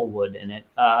sandalwood in it.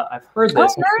 I've heard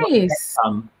this. Oh, nice.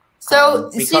 So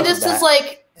see, this is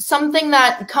like something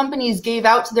that companies gave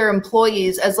out to their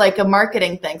employees as like a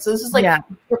marketing thing. So this is like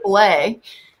AAA.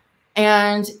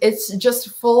 And it's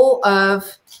just full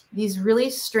of these really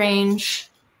strange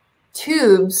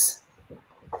tubes,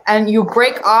 and you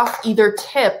break off either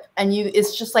tip, and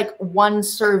it's just like one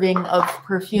serving of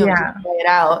perfume to lay it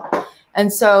out.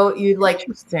 And so you like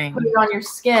put it on your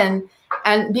skin,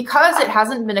 and because it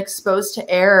hasn't been exposed to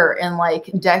air in like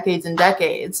decades and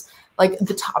decades, like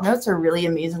the top notes are really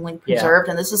amazingly preserved.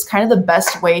 And this is kind of the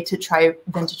best way to try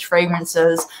vintage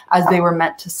fragrances as they were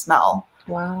meant to smell.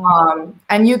 Wow.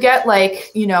 And you get like,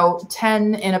 you know,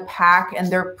 10 in a pack,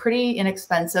 and they're pretty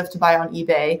inexpensive to buy on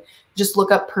eBay. Just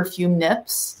look up perfume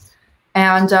nips.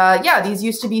 And these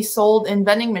used to be sold in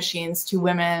vending machines to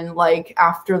women like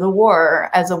after the war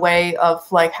as a way of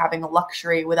like having a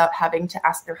luxury without having to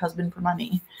ask their husband for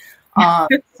money.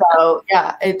 So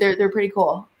yeah, they're pretty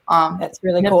cool. That's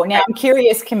really cool. Now I'm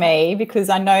curious, Camille, because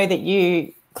I know that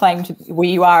you claim to, well,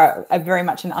 you are very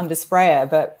much an undersprayer,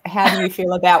 but how do you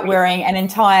feel about wearing an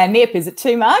entire nip? Is it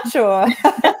too much, or?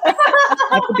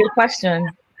 That's a good question.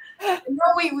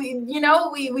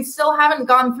 No, we still haven't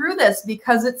gone through this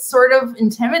because it's sort of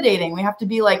intimidating. We have to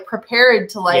be like prepared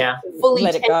to like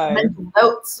fully take mental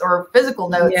notes or physical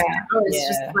notes. Yeah. You know? It's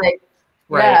just like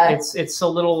it's a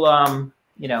little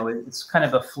you know, it's kind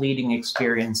of a fleeting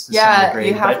experience to some degree.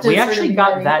 You have but to we actually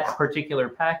got that particular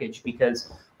package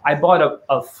because I bought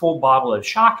a full bottle of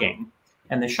Shocking,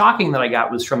 and the Shocking that I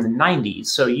got was from the 90s.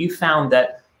 So you found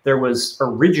that there was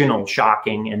original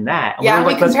Shocking in that. And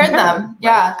we compared them.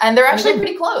 Yeah, and they're actually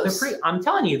pretty close. I'm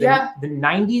telling you, the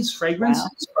 90s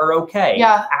fragrances are okay.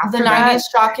 Yeah, after the 90s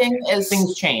Shocking is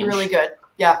things change. Really good.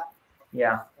 Yeah.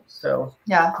 Yeah. So.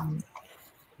 Yeah.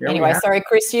 Anyway, sorry,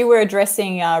 Chris, you were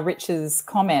addressing Rich's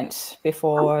comment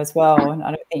before as well, and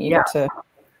I don't think you got to.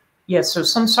 Yeah, so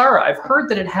Samsara, I've heard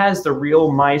that it has the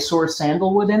real Mysore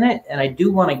sandalwood in it, and I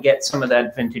do want to get some of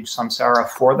that vintage Samsara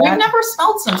for that. We've never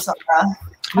smelled Samsara.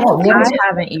 I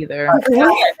haven't either.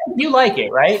 You like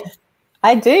it, right?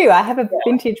 I do. I have a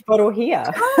vintage bottle here.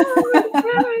 Oh,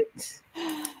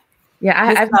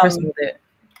 I've never smelled it.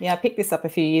 Yeah, I picked this up a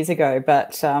few years ago,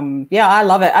 but I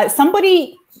love it.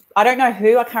 Somebody, I don't know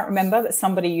who, I can't remember, but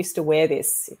somebody used to wear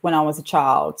this when I was a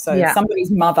child. So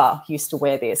somebody's mother used to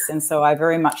wear this. And so I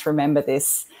very much remember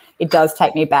this. It does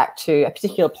take me back to a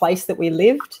particular place that we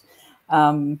lived.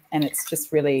 And it's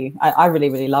just really, I really,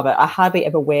 really love it. I hardly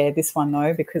ever wear this one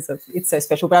though, because it's so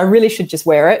special, but I really should just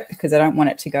wear it because I don't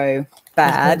want it to go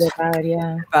bad.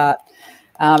 But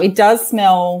it does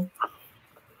smell.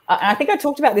 I think I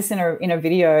talked about this in a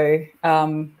video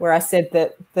where I said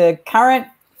that the current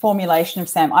formulation of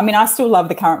Sam, I mean, I still love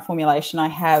the current formulation. I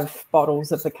have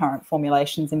bottles of the current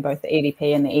formulations in both the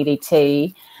EDP and the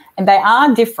EDT, and they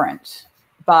are different.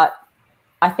 But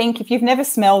I think if you've never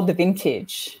smelled the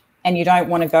vintage and you don't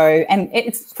want to go, and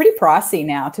it's pretty pricey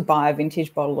now to buy a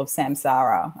vintage bottle of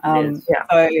Samsara.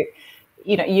 So,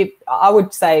 you know, I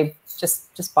would say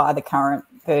just buy the current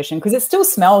version because it still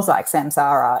smells like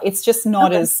Samsara. It's just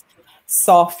not as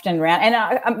soft and round.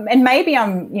 And maybe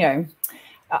I'm, you know,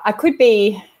 I could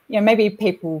be, you know, maybe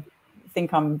people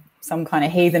think I'm some kind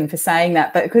of heathen for saying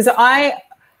that, but because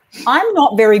I'm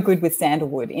not very good with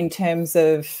sandalwood in terms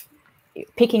of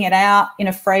picking it out in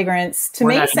a fragrance. To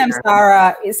me,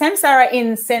 Samsara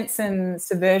in Sense and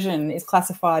Subversion is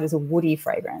classified as a woody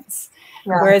fragrance,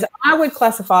 whereas I would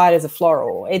classify it as a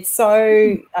floral. It's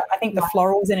so, I think the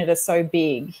florals in it are so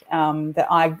big that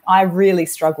I really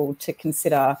struggle to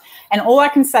consider. And all I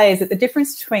can say is that the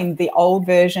difference between the old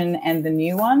version and the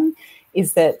new one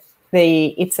is that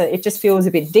it just feels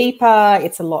a bit deeper.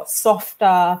 It's a lot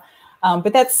softer.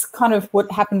 But that's kind of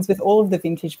what happens with all of the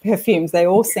vintage perfumes. They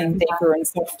all seem deeper and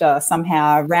softer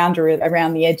somehow, rounder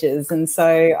around the edges. And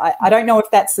so I don't know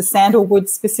if that's the sandalwood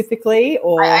specifically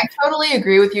or... I totally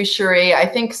agree with you, Shuri. I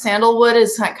think sandalwood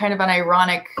is kind of an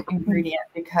ironic ingredient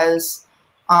because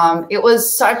it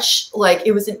was such, like,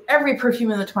 it was in every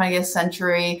perfume in the 20th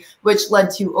century, which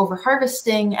led to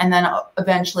over-harvesting, and then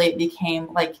eventually it became,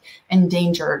 like,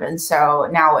 endangered. And so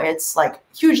now it's, like,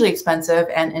 hugely expensive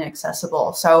and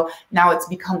inaccessible. So now it's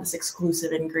become this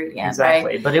exclusive ingredient,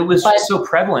 exactly. right? But it was so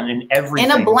prevalent in everything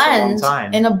in a blend, for a long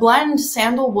time. In a blend,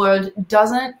 sandalwood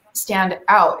doesn't stand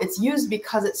out. It's used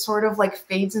because it sort of, like,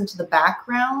 fades into the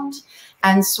background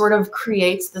and sort of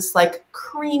creates this like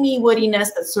creamy woodiness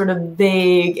that's sort of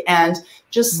vague and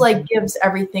just like gives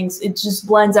everything, it just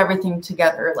blends everything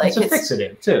together. Like it's a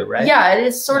fixative too, right? Yeah, it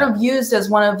is sort of used as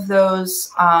one of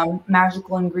those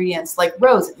magical ingredients like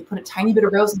rose. If you put a tiny bit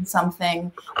of rose in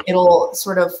something, it'll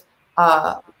sort of,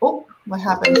 oh, what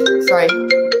happened? Sorry.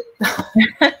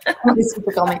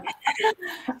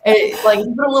 Like,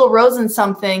 you put a little rose in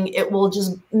something, it will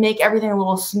just make everything a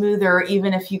little smoother,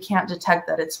 even if you can't detect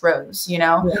that it's rose, you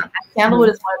know? Yeah. Sandalwood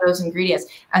is one of those ingredients.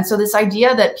 And so this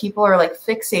idea that people are like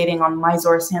fixating on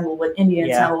Mysore sandalwood, Indian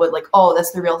sandalwood, like, oh,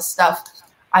 that's the real stuff.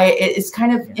 It's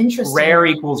kind of interesting. Rare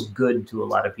equals good to a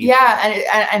lot of people.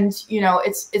 Yeah, and you know,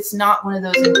 it's not one of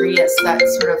those ingredients that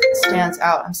sort of stands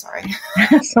out. I'm sorry.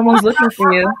 Someone's looking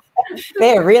for you.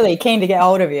 They're really keen to get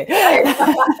hold of you.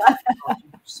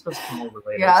 Supposed to come over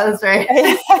later. Yeah, that's right.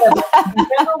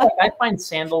 Like, I find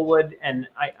sandalwood, and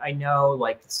I know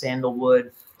like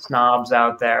sandalwood snobs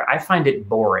out there, I find it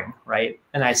boring, right?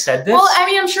 And I said this. Well, I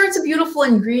mean, I'm sure it's a beautiful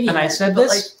ingredient. And I said this,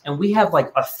 like, and we have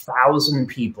like 1,000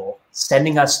 people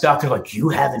sending us stuff. They're like, you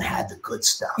haven't had the good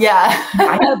stuff. Yeah.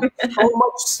 I have so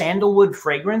much sandalwood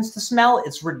fragrance to smell.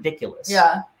 It's ridiculous.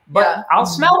 Yeah. But I'll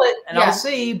smell it and I'll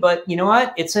see. But you know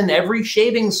what? It's in every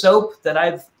shaving soap that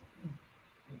I've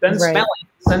been smelling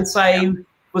since I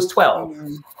was 12.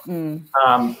 I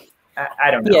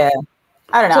don't know. Yeah.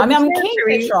 I don't know. So I mean, I'm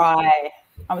keen to try.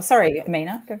 I'm sorry,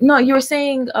 Amina. No, you were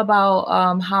saying about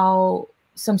how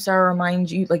Samsara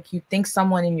reminds you, like you think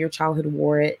someone in your childhood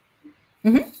wore it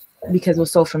because it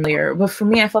was so familiar. But for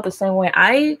me, I felt the same way.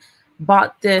 I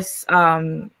bought this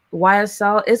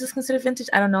YSL. Is this considered vintage?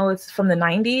 I don't know. It's from the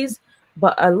 90s,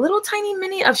 but a little tiny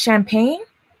mini of champagne.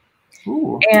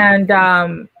 Ooh. And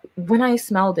when I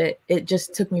smelled it, it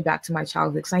just took me back to my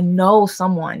childhood because I know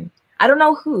someone, I don't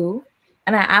know who,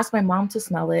 and I asked my mom to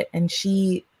smell it and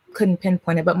she couldn't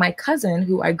pinpoint it, but my cousin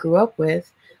who I grew up with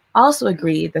also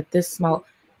agreed that this smell,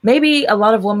 maybe a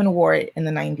lot of women wore it in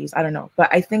the 90s, I don't know, but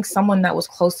I think someone that was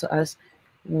close to us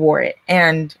wore it.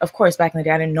 And of course, back in the day,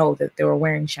 I didn't know that they were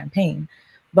wearing champagne,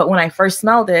 but when I first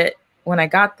smelled it, when I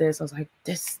got this, I was like,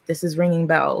 this is ringing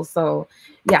bells. So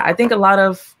yeah, I think a lot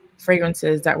of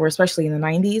fragrances that were, especially in the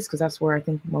 90s, because that's where I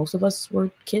think most of us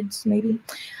were kids, maybe,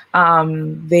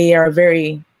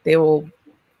 they will,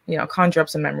 you know, conjure up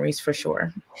some memories for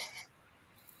sure.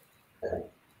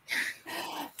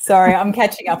 Sorry, I'm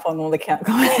catching up on all the comments.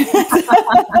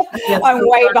 I'm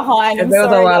way behind. I'm there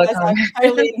was sorry, a lot of I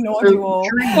totally ignored you all.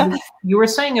 You were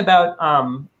saying about,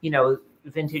 you know,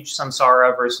 vintage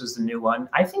Samsara versus the new one.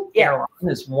 I think Guerlain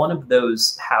is one of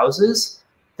those houses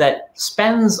that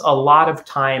spends a lot of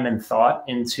time and thought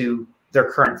into their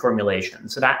current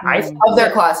formulations, and of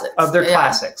their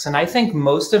classics. And I think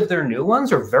most of their new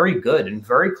ones are very good and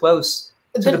very close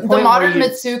to the point. The modern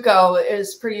Mitsuko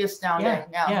is pretty astounding.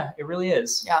 Yeah, it really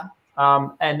is. Yeah.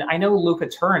 And I know Luca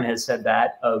Turin has said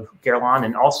that of Guerlain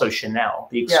and also Chanel,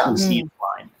 the exclusive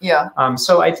line. Yeah.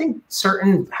 So I think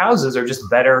certain houses are just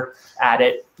better at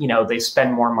it. You know, they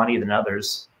spend more money than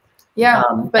others. Yeah,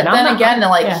 but then again,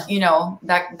 like, you know,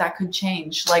 that could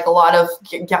change. Like, a lot of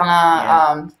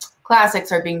Guerlain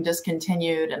classics are being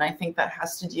discontinued, and I think that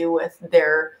has to do with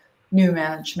their new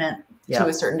management to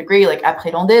a certain degree. Like,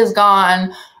 Après L'Ondée is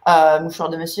gone,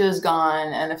 Mouchoir de Monsieur is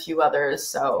gone, and a few others.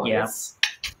 So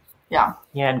yeah,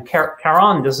 and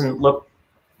Caron doesn't look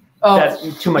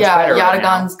that's too much better.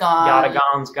 Yatagan's gone.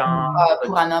 Yatagan's gone.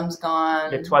 Puranum's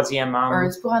gone. Le Troisième Homme. Or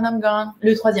is Puranum gone?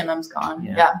 Le Troisième Homme's gone.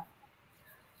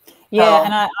 Yeah,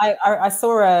 and I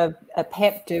saw a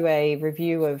Pep do a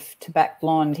review of Tobacco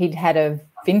Blonde. He'd had a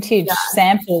vintage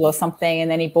sample or something,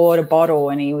 and then he bought a bottle,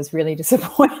 and he was really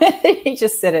disappointed. He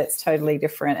just said it's totally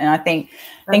different, and I think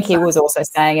he was also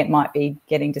saying it might be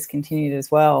getting discontinued as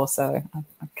well. So I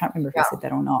can't remember if he said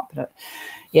that or not, but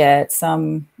it's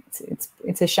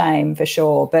a shame for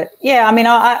sure. But yeah, I mean,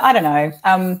 I don't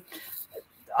know.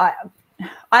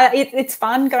 It's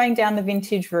fun going down the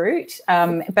vintage route,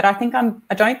 but I think I'm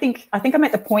at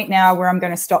the point now where I'm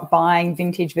going to stop buying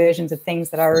vintage versions of things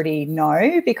that I already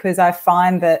know, because I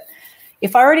find that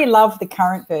if I already love the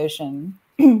current version,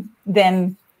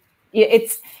 then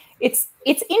it's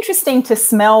interesting to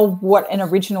smell what an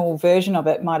original version of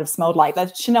it might have smelled like.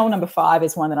 That Chanel No. 5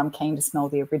 is one that I'm keen to smell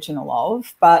the original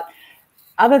of, but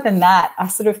other than that, I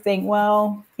sort of think,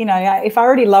 well, you know, if I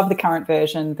already love the current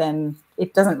version, then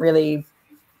it doesn't really.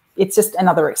 It's just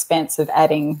another expense of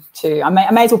adding to. I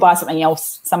may as well buy something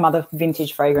else, some other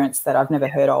vintage fragrance that I've never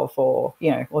heard of, or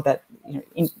or that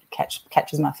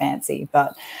catches my fancy.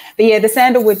 But yeah, the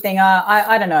sandalwood thing.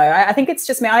 I don't know. I think it's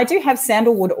just me. I do have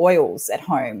sandalwood oils at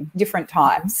home, different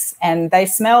types, and they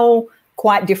smell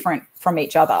quite different from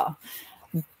each other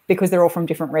because they're all from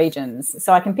different regions.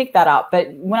 So I can pick that up. But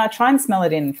when I try and smell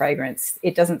it in fragrance,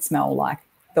 it doesn't smell like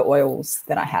the oils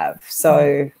that I have.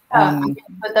 So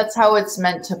but that's how it's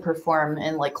meant to perform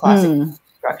in like classic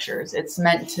structures. It's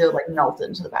meant to like melt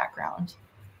into the background,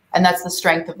 and that's the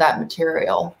strength of that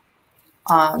material.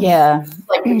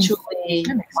 Like patchouli,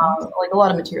 like a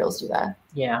lot of materials do that.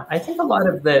 Yeah, I think a lot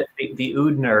of the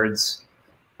oud nerds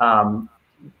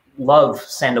love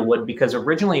sandalwood because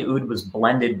originally oud was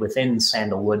blended within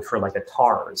sandalwood for like a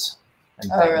tars.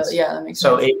 And really? Yeah, that makes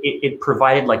sense. So sense. it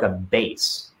provided like a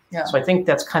base. Yeah. So I think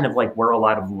that's kind of like where a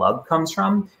lot of love comes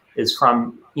from, is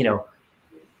from,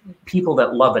 people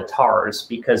that love a tars,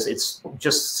 because it's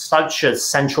just such a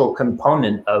central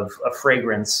component of a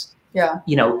fragrance,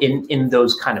 in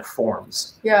those kind of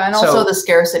forms. Yeah, and also the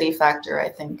scarcity factor, I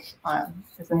think.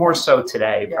 More so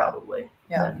today, probably,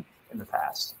 than in the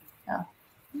past.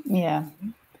 Yeah,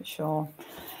 for sure.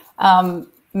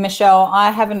 Michelle,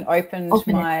 I haven't opened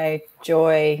my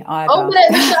Joy either. Open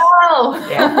it, Michelle!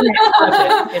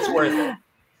 It's worth it.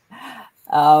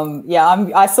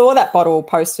 I saw that bottle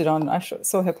posted on. I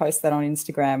saw her post that on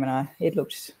Instagram, and it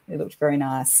looked very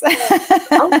nice.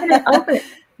 Open it.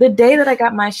 The day that I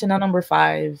got my Chanel No.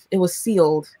 5, it was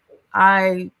sealed.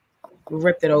 I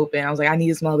ripped it open. I was like, I need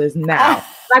to smell this now.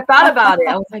 I thought about it.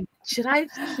 I was like, should I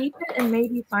keep it and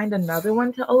maybe find another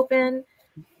one to open?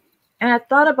 And I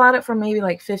thought about it for maybe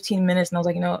like 15 minutes, and I was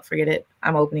like, you know what, forget it.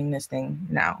 I'm opening this thing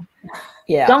now.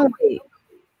 Yeah. Don't wait.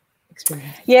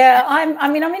 Experience. Yeah,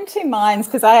 I'm in two minds,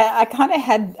 because I kind of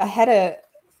had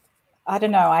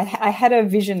a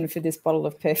vision for this bottle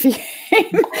of perfume,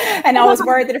 and I was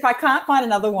worried that if I can't find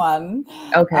another one,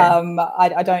 I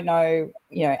don't know,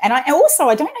 and I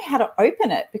don't know how to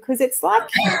open it, because it's like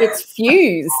it's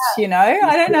fused, I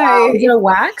don't know. Is it a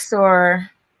wax or?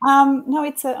 No,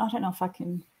 I don't know if I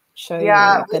can show you,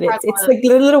 but it's like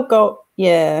little gold.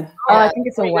 Yeah. Oh, I think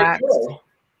it's a wax.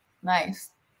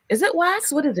 Nice. Is it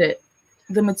wax? What is it?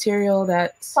 The material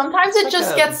that sometimes it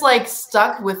just gets like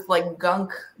stuck with like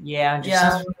gunk. Yeah,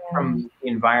 just from the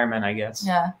environment, I guess.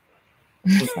 Yeah.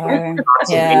 So,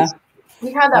 yeah.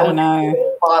 We had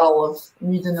that bottle of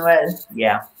Nuit de Noël.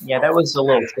 Yeah, that was a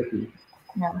little tricky.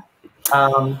 Yeah.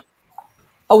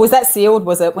 Was that sealed?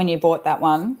 Was it when you bought that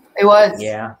one? It was.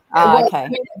 Yeah. Okay.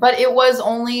 But it was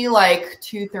only like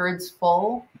 2/3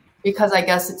 full, because I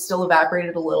guess it still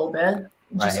evaporated a little bit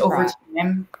just over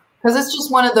time. Because it's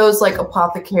just one of those like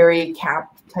apothecary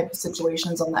cap type of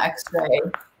situations on the X-ray.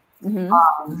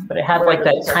 Mm-hmm. But it had like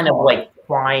that kind of like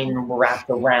twine wrapped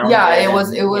around. Yeah, it was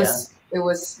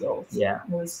sealed. Yeah.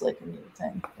 It was like a new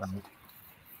thing.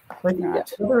 But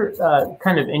another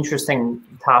kind of interesting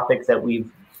topic that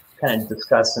we've kind of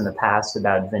discussed in the past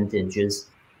about vintage is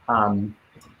kind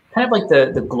of like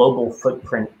the global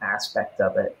footprint aspect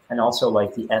of it, and also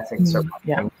like the ethics of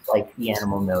things like the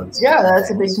animal nodes. Yeah, that's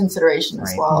a big consideration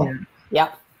as well. Yeah,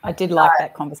 I did like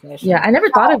that conversation. Yeah, I never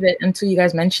thought of it until you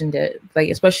guys mentioned it. Like,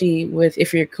 especially with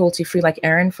if you're cruelty free, like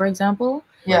Erin, for example.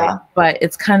 Yeah. But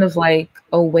it's kind of like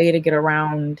a way to get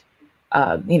around,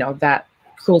 that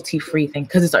cruelty free thing,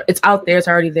 because it's out there, it's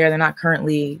already there. They're not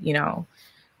currently,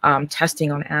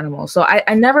 testing on animals. So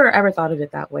I never ever thought of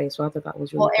it that way. So I thought that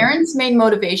was really cool. Erin's main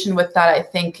motivation with that, I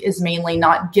think, is mainly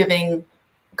not giving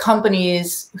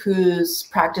companies whose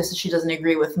practices she doesn't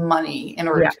agree with money in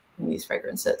order to in these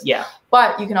fragrances. Yeah.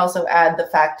 But you can also add the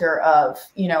factor of,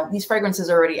 you know, these fragrances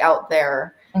are already out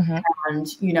there.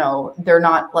 And, you know, they're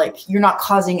not like, you're not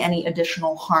causing any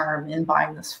additional harm in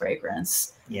buying this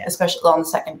fragrance, especially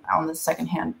on the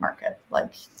secondhand market.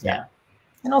 Like,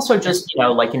 and also just, you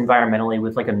know, like environmentally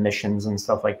with like emissions and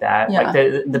stuff like that. Like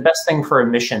the best thing for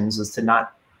emissions is to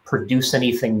not produce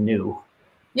anything new.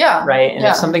 Yeah. Right. And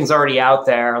if something's already out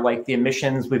there, like the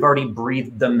emissions, we've already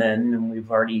breathed them in and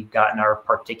we've already gotten our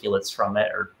particulates from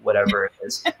it or whatever it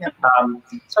is.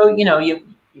 So, you know,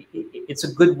 it's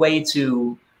a good way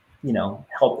to, you know,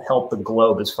 help the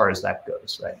globe as far as that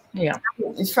goes. Right. Yeah.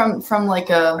 From like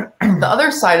the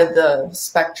other side of the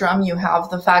spectrum, you have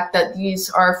the fact that these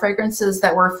are fragrances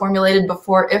that were formulated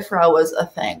before IFRA was a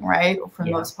thing, right? For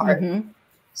the most part.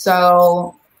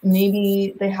 So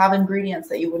maybe they have ingredients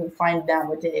that you wouldn't find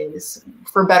nowadays,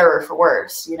 for better or for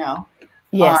worse, you know?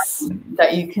 Yes.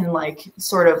 That you can like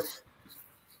sort of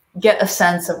get a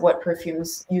sense of what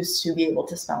perfumes used to be able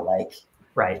to smell like.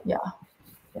 Right. Yeah.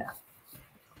 Yeah.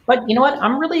 But you know what?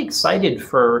 I'm really excited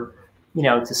for, you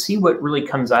know, to see what really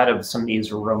comes out of some of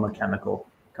these aroma chemical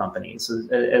companies.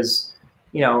 As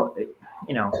you know,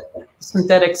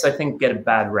 synthetics, I think, get a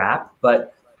bad rap,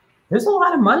 but there's a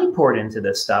lot of money poured into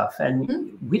this stuff.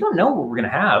 And we don't know what we're going to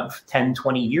have 10,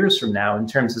 20 years from now in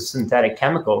terms of synthetic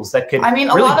chemicals that could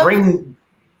really bring,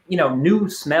 you know, new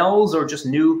smells or just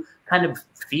new kind of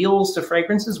feels to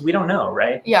fragrances. We don't know,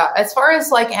 right? Yeah. As far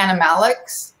as like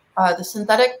animalics, the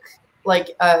synthetic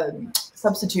like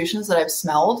substitutions that I've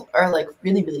smelled are like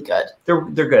really, really good. They're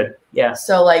good. Yeah.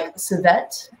 So like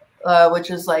civet,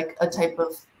 which is like a type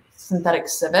of synthetic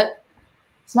civet,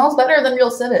 smells better than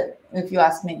real civet, if you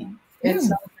ask me. It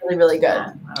smells really, really good.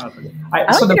 I don't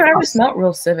think I've ever smelled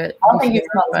real civet. I don't think you've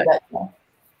smelled civet. No,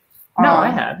 I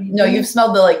have. No, you've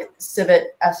smelled the like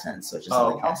civet essence, which is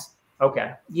something else.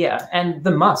 Okay. Yeah. And the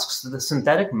musks, the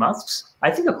synthetic musks, I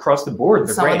think across the board,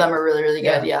 they're Some great. of them are really, really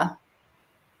good. Yeah.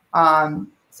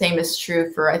 Same is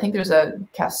true for, I think there's a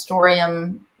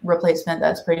castoreum replacement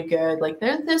that's pretty good. Like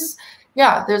there's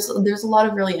a lot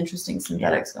of really interesting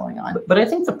synthetics going on. But I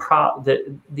think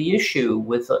the issue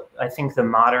with I think the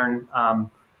modern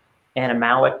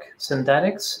animalic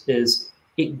synthetics is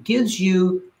it gives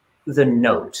you the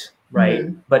note, right?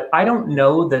 But I don't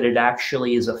know that it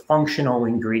actually is a functional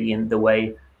ingredient the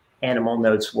way animal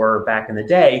notes were back in the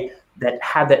day, that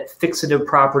have that fixative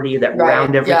property, that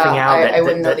round everything out, I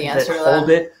wouldn't know the answer to hold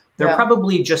that. it. They're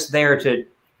probably just there to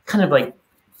kind of like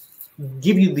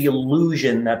give you the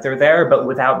illusion that they're there, but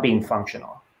without being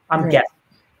functional. I'm guessing.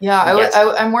 Yeah,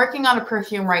 I'm working on a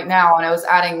perfume right now, and I was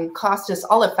adding Costus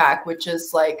Olifactory, which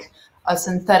is like a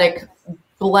synthetic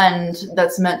blend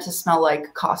that's meant to smell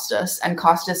like Costus, and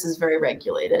Costus is very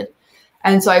regulated.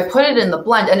 And so I put it in the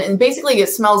blend, and basically it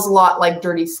smells a lot like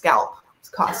Dirty Scalp. It's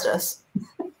Costus.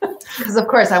 Because of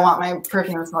course I want my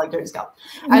perfume to smell like Dirty Scalp.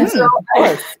 And so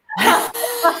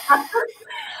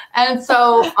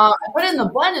I put it in the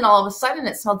blend, and all of a sudden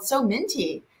it smelled so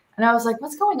minty. And I was like,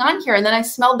 what's going on here? And then I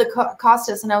smelled the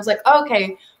Costus, and I was like, oh,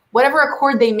 okay, whatever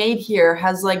accord they made here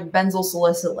has like benzyl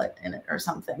salicylate in it or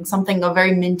something, a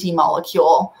very minty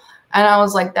molecule. And I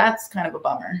was like, that's kind of a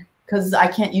bummer, because I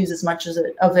can't use as much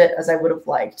of it as I would have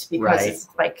liked, because it's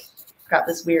like got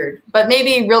this weird. But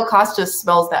maybe real Costus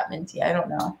smells that minty. I don't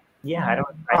know. Yeah, I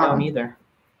don't either.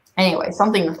 Anyway,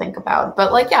 something to think about.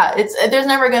 But like, yeah, there's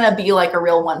never going to be like a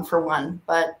real one for one.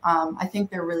 But I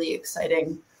think they're really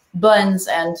exciting blends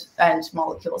and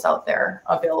molecules out there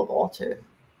available to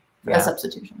as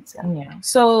substitutions. Yeah.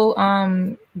 So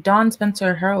Dawn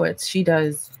Spencer Horowitz, she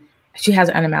has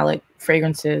animalic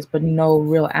fragrances, but no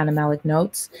real animalic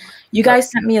notes. You guys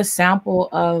sent me a sample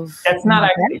of. That's not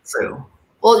actually true.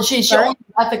 Well, she's showing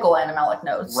ethical animalic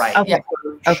notes. Right. Okay.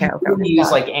 Yeah. Okay. We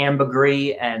use like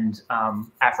ambergris and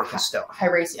African stone.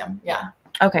 Hyraceum. Yeah.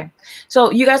 Okay.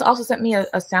 So you guys also sent me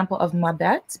a sample of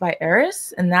Mabette by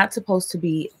Eris, and that's supposed to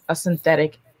be a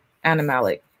synthetic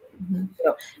animalic.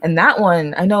 So, and that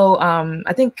one, I know,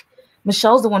 I think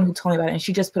Michelle's the one who told me about it, and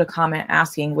she just put a comment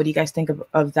asking, what do you guys think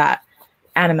of that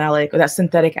animalic or that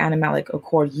synthetic animalic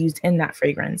accord used in that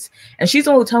fragrance? And she's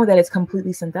the one who told me that it's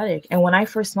completely synthetic. And when I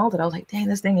first smelled it, I was like, dang,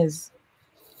 this thing is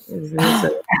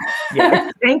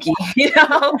thank you. You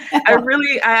know,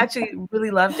 I actually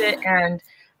really loved it. And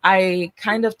I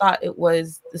kind of thought it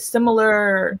was the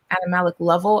similar animalic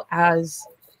level as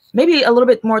maybe a little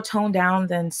bit more toned down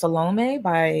than Salome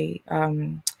by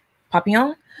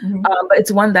Papillon. But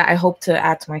it's one that I hope to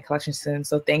add to my collection soon.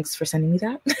 So thanks for sending me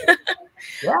that.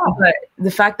 Yeah. But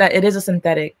the fact that it is a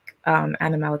synthetic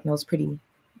animalic note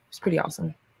is pretty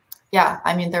awesome. Yeah.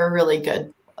 I mean, they're really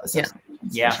good.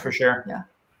 Yeah, for sure. Yeah.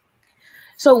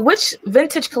 So which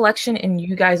vintage collection in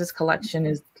you guys' collection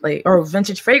is like, or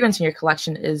vintage fragrance in your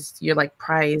collection is your like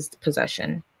prized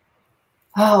possession?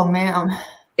 Oh man.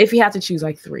 If you had to choose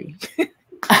like 3.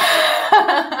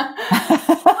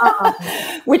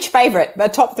 Which favorite? The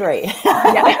top 3.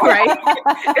 Yeah, right.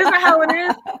 Isn't that how it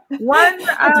is? One.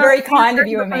 It's very kind of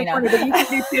you, Amina. But you can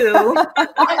do 2.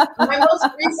 My most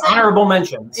recent honorable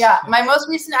mentions. Yeah, my most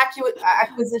recent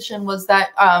acquisition was that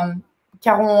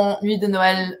Caron Nuit de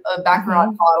Noël Baccarat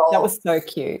bottle. That was so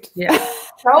cute. Yeah.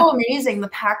 So amazing, the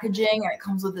packaging, and it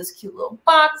comes with this cute little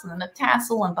box and then a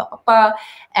tassel and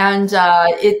and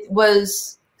it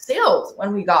was sealed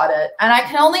when we got it, and I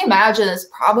can only imagine it's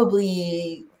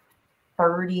probably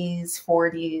 30s,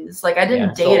 40s. Like I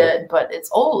didn't date it, but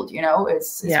it's old. You know,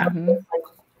 it's like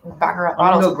Baccarat I'm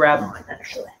bottles. gonna go grab mine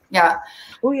actually. Yeah.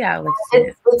 Oh yeah.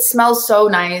 It smells so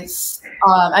nice.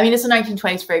 I mean, it's a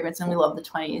 1920s fragrance, and we love the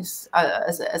 20s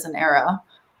as an era.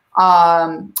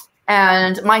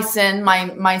 And my sin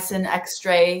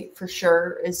extrait for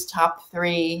sure is top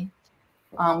 3.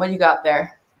 What do you got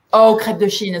there? Oh, Crêpe de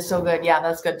Chine is so good. Yeah,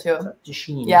 that's good too. Crêpe de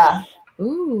Chine. Yeah.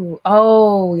 Ooh.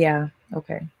 Oh yeah.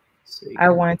 Okay. I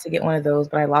wanted to get one of those,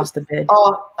 but I lost the bid.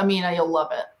 Oh, Amina, you'll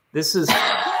love it. This is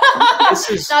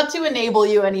not to enable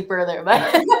you any further, but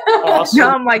awesome.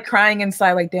 Now I'm like crying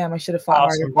inside, like, damn, I should have fought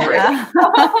harder.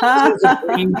 This is a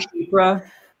green chypre.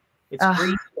 It's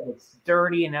green, and it's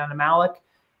dirty and animalic,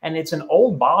 and it's an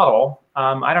old bottle.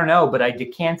 I don't know, but I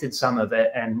decanted some of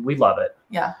it, and we love it.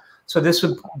 Yeah. So this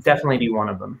would definitely be one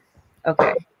of them.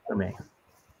 Okay. For me.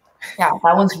 Yeah,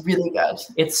 that one's really good.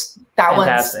 It's that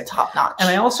fantastic. One's top notch. And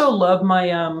I also love my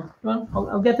well,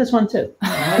 I'll get this one too.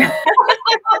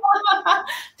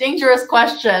 Dangerous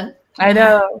question. I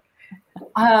know.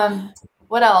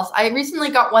 What else? I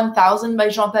recently got 1000 by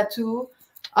Jean Patou,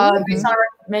 based on a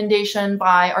recommendation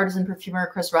by artisan perfumer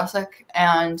Chris Russick,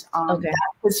 and that's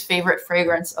his favorite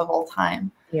fragrance of all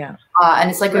time. Yeah.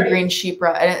 And it's like a green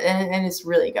chypre, and it's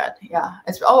really good. Yeah.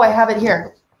 I have it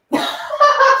here.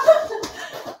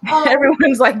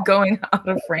 Everyone's like going out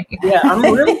of frame. Yeah, I'm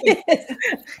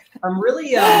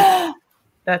really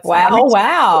that's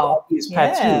wow. These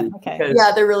tattoos, okay. Because,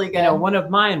 yeah, they're really good. You know, one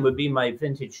of mine would be my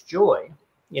vintage Joy.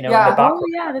 You know, yeah. in the oh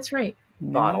yeah, that's right.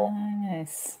 Bottle.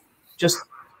 Nice. Just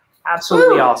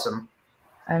absolutely awesome.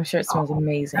 I'm sure it smells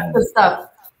amazing. Good stuff.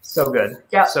 So good.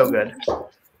 Yeah. So good.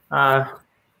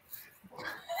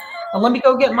 Well, let me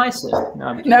go get my sip. No,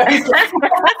 I'm kidding.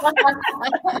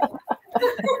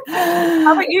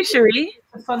 How about you, Cherie?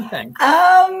 It's a fun thing.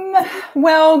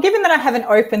 Well, given that I haven't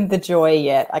opened the Joy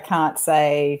yet, I can't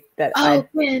say that. I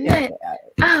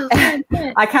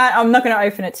can't. I'm not going to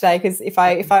open it today because if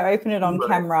I open it on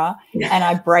camera and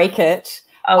I break it,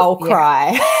 I'll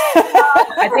cry.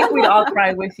 I think we'd all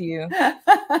cry with you.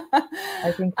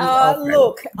 I think we'd all cry.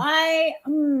 Look,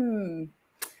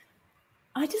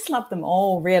 I just love them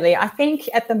all, really. I think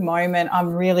at the moment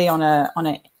I'm really on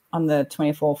the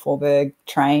 24 Faubourg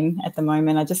train at the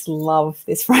moment. I just love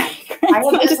this fragrance.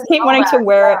 I just keep wanting to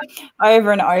wear it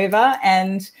over and over,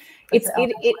 and it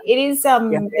is a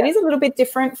little bit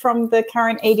different from the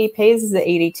current EDP. This is the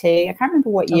EDT. I can't remember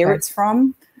what year it's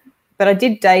from, but I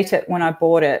did date it when I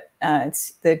bought it.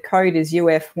 The code is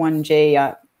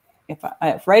UF1G.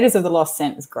 If Raiders of the Lost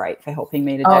Scent is great for helping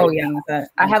me to date things.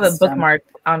 I have a bookmark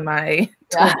on my.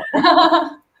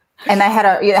 And they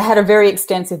had a very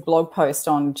extensive blog post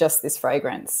on just this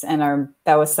fragrance, and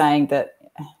they were saying that.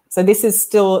 So this is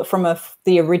still from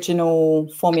the original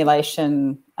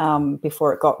formulation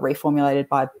before it got reformulated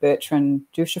by Bertrand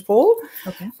Duchefort.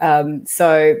 Okay.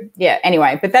 So yeah.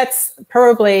 Anyway, but that's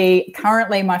probably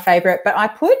currently my favorite. But I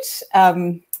put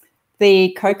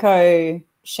the Coco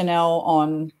Chanel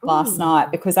on last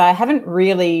night because I haven't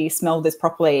really smelled this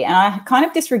properly, and I kind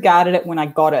of disregarded it when I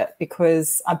got it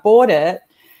because I bought it.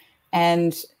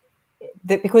 And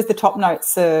because the top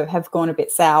notes have gone a bit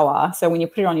sour, so when you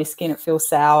put it on your skin, it feels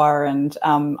sour. And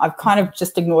I've kind of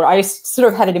just ignored it. I just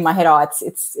sort of had it in my head,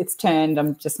 it's turned.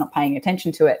 I'm just not paying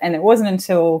attention to it. And it wasn't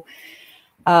until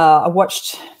I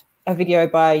watched a video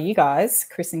by you guys,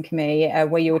 Chris and Camille,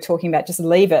 where you were talking about just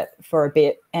leave it for a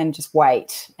bit and just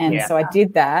wait. And so I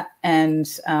did that, and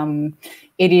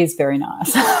it is very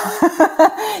nice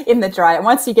in the dry.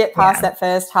 Once you get past that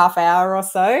first half hour or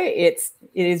so, it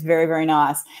is very, very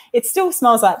nice. It still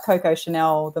smells like Coco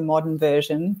Chanel, the modern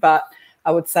version, but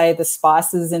I would say the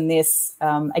spices in this,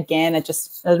 again, are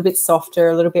just a little bit softer,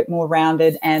 a little bit more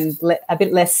rounded, and a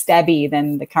bit less stabby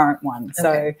than the current one.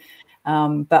 So,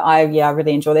 but I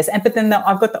really enjoy this. But then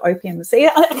I've got the opium. See,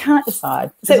 I can't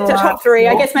decide. So top 3.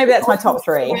 I guess maybe that's my top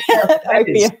 3. That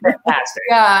is fantastic.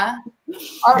 Yeah.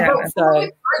 So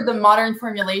the modern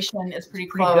formulation is pretty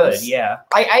close. Pretty good, yeah.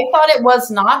 I thought it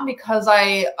was not because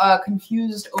I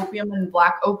confused opium and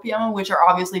black opium, which are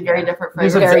obviously very different.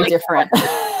 Very different.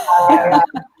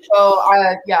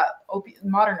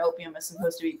 Modern opium is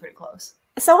supposed to be pretty close.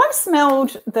 So I've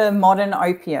smelled the modern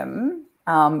opium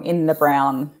in the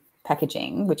brown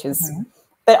packaging, which is,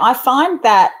 but I find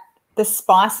that the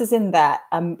spices in that,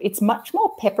 it's much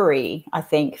more peppery, I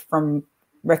think, from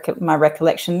my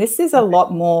recollection. This is a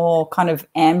lot more kind of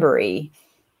ambery.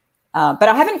 But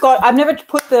I've never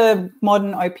put the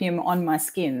modern opium on my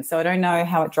skin, so I don't know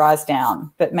how it dries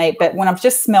down. But when I've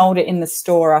just smelled it in the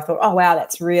store, I thought, oh, wow,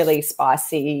 that's really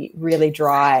spicy, really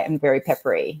dry and very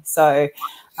peppery. So,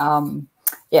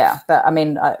 but I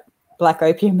mean, black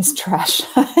opium is trash.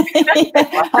 I'm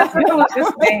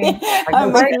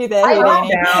with you there.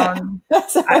 I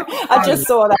just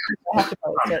saw that. I have to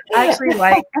post it. I actually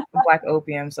like black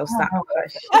opium, so stop.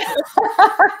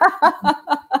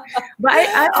 But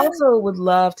I also would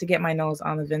love to get my nose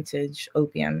on the vintage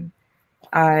opium,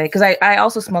 because I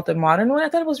also smelled the modern one. I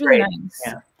thought it was really nice.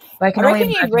 Yeah. I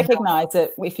reckon you'd recognize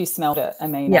it if you smelled it,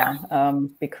 Amina,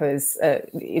 because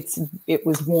it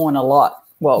was worn a lot.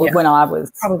 Well, when I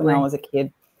was a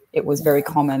kid, it was very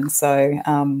common. So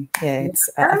it's.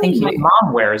 I think my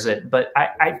mom wears it, but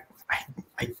I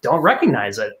don't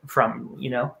recognize it from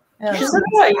Yeah. She's like,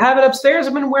 "Yeah, you have it upstairs.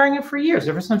 I've been wearing it for years,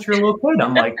 ever since you're a little kid."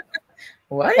 I'm like,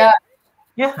 "What?"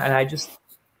 Yeah, and I just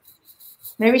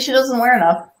maybe she doesn't wear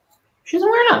enough. She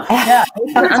doesn't wear enough. Yeah,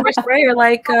 under sprayer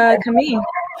like Camille.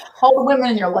 Hold the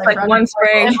women in your life. Like one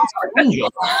spray.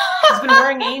 Angel. She's been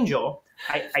wearing Angel.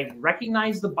 I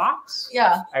recognize the box.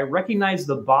 Yeah. I recognize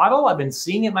the bottle. I've been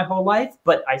seeing it my whole life,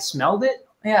 but I smelled it.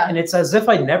 Yeah. And it's as if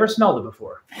I'd never smelled it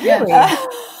before. Really?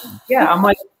 Yeah. I'm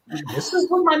like, this is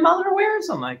what my mother wears?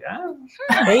 I'm like, oh.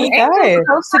 There you go. It's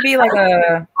supposed to be like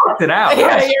a... Fucked it out.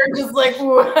 Yeah, you're just like,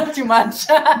 ooh, too much.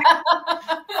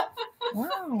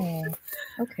 Wow.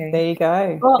 Okay. There you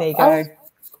go. Well, there you go.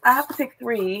 I have to pick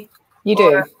 3. You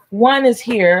do. One is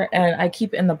here, and I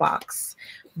keep it in the box.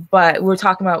 But we're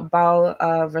talking about Bal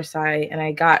Versailles, and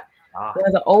I got one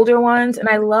of the older ones, and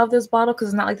I love this bottle because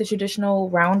it's not like the traditional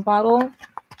round bottle,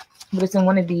 but it's in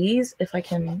one of these. If I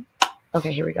can,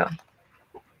 okay, here we go.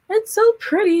 It's so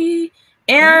pretty,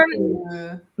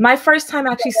 and my first time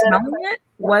actually smelling it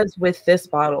was with this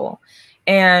bottle.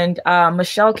 And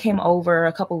Michelle came over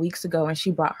a couple weeks ago, and she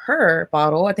brought her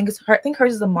bottle. I think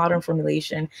hers is a modern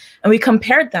formulation, and we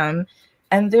compared them.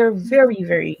 And they're very,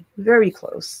 very, very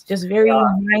close. Just very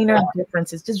minor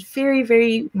differences. Just very,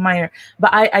 very minor.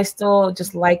 But I still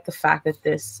just like the fact that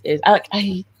this is...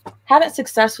 I haven't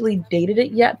successfully dated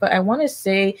it yet, but I want to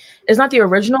say it's not the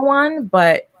original one,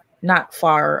 but not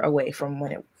far away from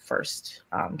when it first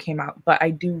came out. But I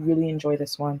do really enjoy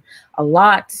this one a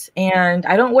lot. And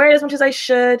I don't wear it as much as I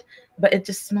should, but it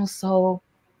just smells so...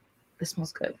 It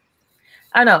smells good.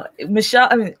 I know Michelle.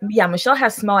 Michelle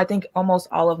has smelled, I think, almost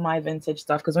all of my vintage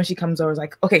stuff because when she comes over, it's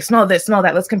like, okay, smell this, smell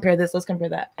that. Let's compare this. Let's compare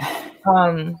that.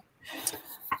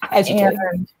 As you do.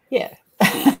 Yeah.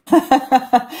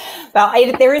 Well,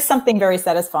 there is something very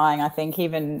satisfying, I think,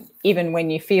 even when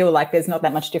you feel like there's not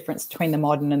that much difference between the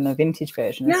modern and the vintage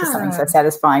version. There's just something so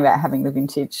satisfying about having the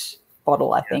vintage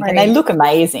bottle, I think, and they look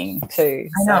amazing too.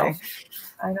 I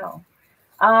know.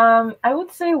 I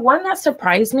would say one that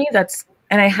surprised me.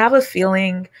 And I have a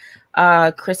feeling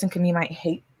Chris and Camille might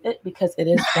hate it because it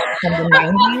is from the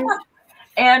 90s.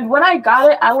 And when I got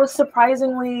it, I was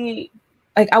surprisingly,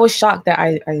 I was shocked that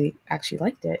I actually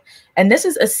liked it. And this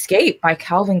is Escape by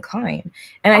Calvin Klein.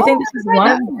 And I think this is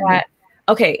one that,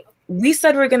 okay, we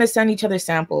said we're going to send each other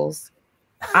samples.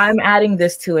 I'm adding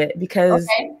this to it because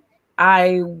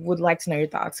I would like to know your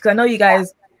thoughts. Because I know you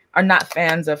guys are not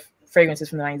fans of fragrances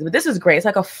from the 90s, but this is great. It's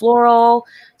like a floral,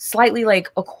 slightly like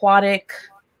aquatic,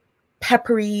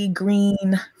 peppery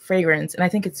green fragrance, and I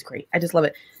think it's great. I just love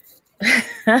it.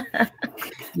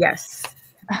 Yes,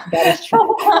 that is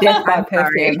true. Death by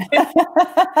Perfume.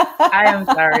 I am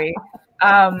sorry,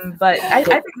 but I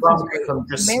think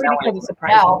it's maybe because it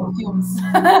surprised me.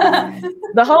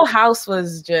 The whole house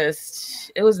was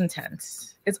it was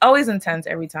intense. It's always intense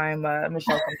every time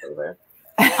Michelle comes over.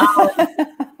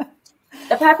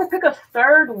 If I have to pick a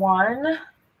third one,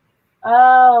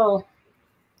 I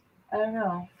don't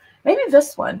know. Maybe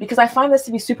this one, because I find this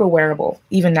to be super wearable,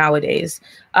 even nowadays.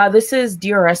 This is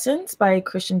Dior Essence by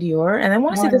Christian Dior. And I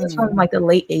want to say this is from like the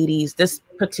late 80s, this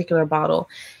particular bottle.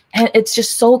 And it's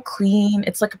just so clean.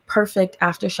 It's like a perfect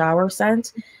after shower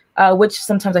scent, which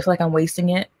sometimes I feel like I'm wasting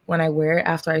it when I wear it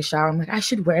after I shower. I'm like, I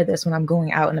should wear this when I'm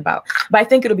going out and about. But I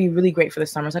think it'll be really great for the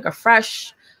summer. It's like a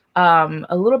fresh,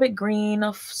 A little bit green,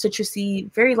 of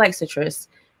citrusy, very light citrus,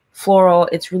 floral.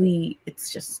 It's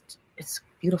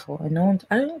beautiful. And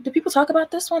I don't know, do people talk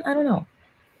about this one? I don't know,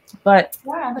 but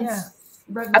yeah.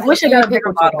 I wish I got a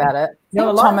bigger bottle about it.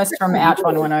 No, Thomas from Ouch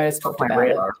One has talked about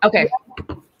it. Okay.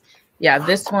 Yeah,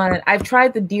 this one I've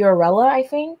tried the Diorella, I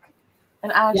think.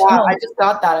 And I just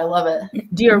got that. I love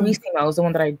it. Diorissimo is the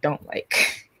one that I don't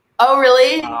like. Oh,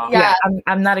 really? Yeah,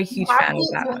 I'm not a huge fan of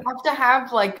that one. You have to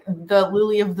have like the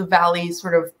Lily of the Valley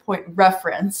sort of point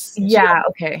reference. Yeah,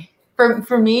 okay.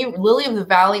 For me, Lily of the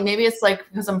Valley, maybe it's like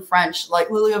because I'm French, like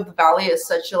Lily of the Valley is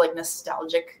such a like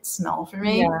nostalgic smell for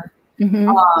me. Yeah.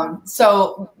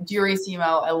 So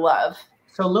Diorissimo, I love.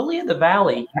 So Lily of the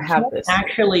Valley,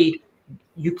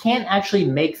 you can't actually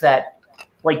make that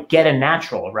like get a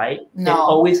natural, right? No, it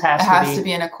always has to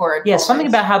be an accord. Yeah, something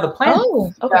about how the plant.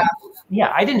 Oh, okay.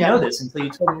 Yeah, I didn't know this until you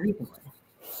told me recently.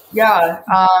 Yeah,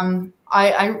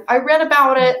 I read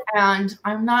about it, and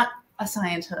I'm not a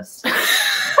scientist,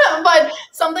 but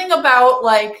something about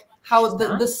like how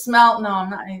the smell. No,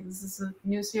 I'm not. This is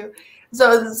news to you.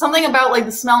 So something about like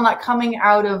the smell not coming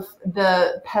out of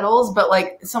the petals, but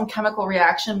like some chemical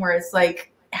reaction where it's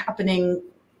like happening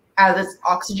as it's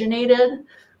oxygenated.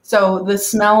 So the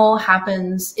smell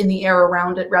happens in the air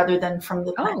around it rather than from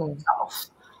the plant itself.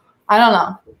 I don't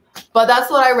know, but that's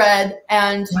what I read.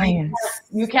 And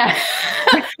you can't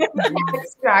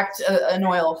extract an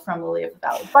oil from Lily of the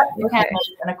Valley, but you can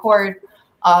make an accord.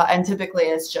 And typically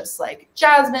it's just like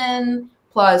jasmine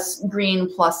plus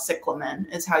green plus cyclamen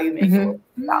is how you make it.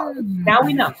 Now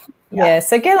we know. Yeah.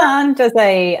 So Guerlain does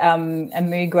a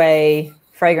Muguet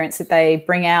fragrance that they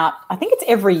bring out. I think it's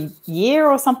every year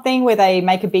or something where they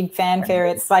make a big fanfare.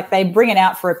 It's like they bring it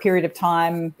out for a period of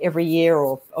time every year,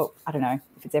 or I don't know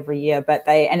if it's every year, but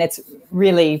and it's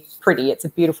really pretty. It's a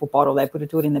beautiful bottle. They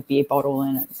do it in the beer bottle,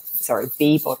 and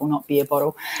bee bottle, not beer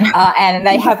bottle. And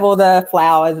they have all the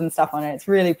flowers and stuff on it. It's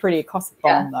really pretty. It costs a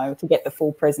bomb though to get the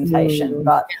full presentation.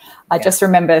 But I just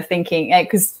remember thinking,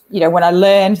 because when I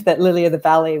learned that Lily of the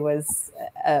Valley was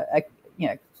a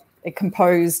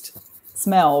composed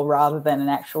smell rather than an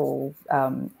actual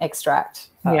extract,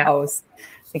 I was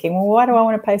thinking, well, why do I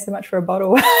want to pay so much for a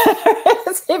bottle?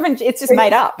 It's just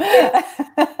made up.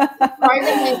 It's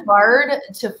surprisingly hard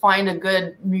to find a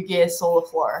good Muguet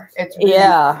Soliflor. It's really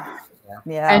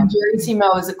and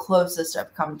Diorissimo is the closest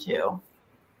I've come to.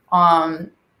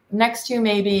 Next to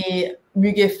maybe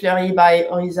Muguet Fleuri by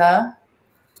Oriza,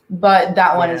 but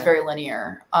that one is very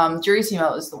linear.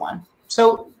 Diorissimo is the one.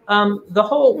 So the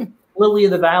whole Lily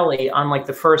of the Valley on like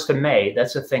the 1st of May,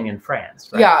 that's a thing in France,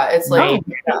 right? Yeah, it's like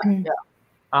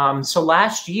so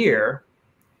last year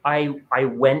I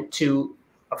went to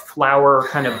a flower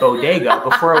kind of bodega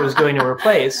before I was going to her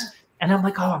place, and I'm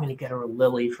like, oh, I'm gonna get her a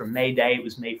lily for May Day. It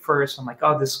was May 1st. I'm like,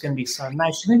 oh, this is gonna be so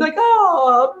nice. She's gonna be like,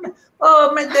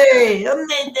 oh, May Day,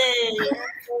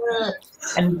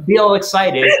 and be all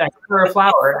excited. I give her a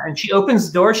flower, and she opens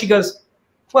the door. She goes,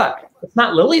 what? It's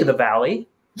not Lily of the Valley.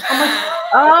 I'm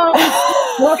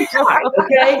like, oh,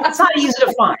 okay. It's not easy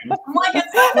to find. I'm like,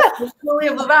 it's Lily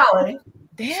of the Valley.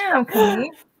 Damn, Camille.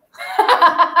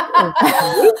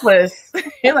 Ruthless.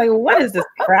 You're like, what is this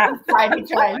crap?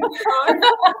 Trying.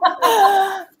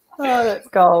 Oh, that's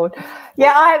gold.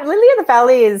 Yeah, Lily of the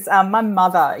Valley is my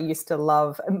mother used to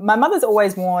love. My mother's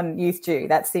always worn Youth Dew.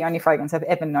 That's the only fragrance I've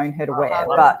ever known her to wear.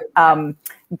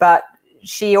 But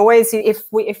she always, if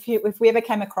we ever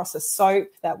came across a soap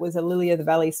that was a Lily of the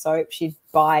Valley soap, she'd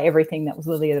buy everything that was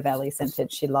Lily of the Valley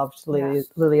scented. She loved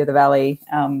Lily of the Valley,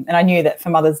 and I knew that for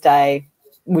Mother's Day,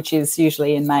 which is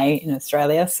usually in May in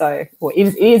Australia,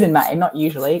 it is in May, not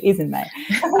usually, it is in May.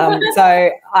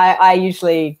 So I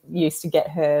usually used to get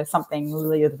her something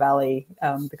Lily of the Valley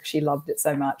because she loved it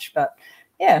so much. But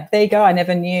yeah, there you go. I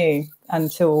never knew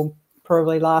until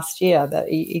probably last year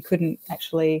that you couldn't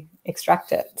actually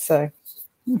extract it. So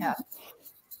yeah.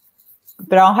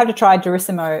 But I'll have to try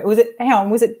Diorissimo. Was it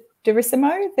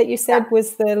Diorissimo that you said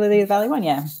was the Lily of the Valley one?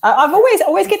 Yeah. I've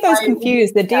always get those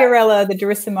confused, the Diorella, the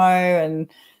Diorissimo, and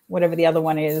whatever the other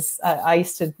one is. I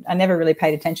never really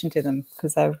paid attention to them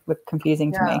because they were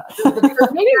confusing to me.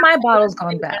 Maybe my bottle's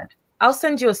gone bad. I'll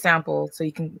send you a sample so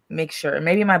you can make sure.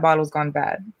 Maybe my bottle's gone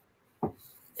bad.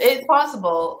 It's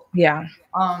possible. Yeah.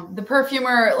 The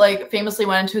perfumer famously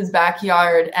went into his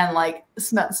backyard and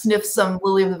sniffed some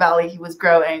Lily of the Valley he was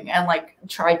growing and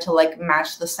tried to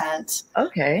match the scent.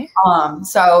 Okay.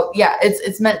 So yeah,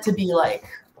 it's meant to be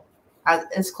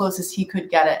as close as he could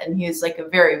get it, and he's a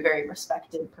very, very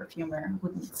respected perfumer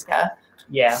with Nitska.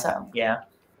 Yeah. So yeah.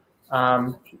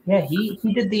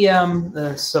 He did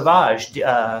the Sauvage. He did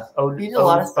a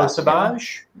lot of stuff.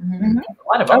 Sauvage. Mm-hmm. A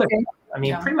lot of other. I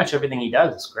mean, pretty much everything he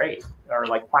does is great, or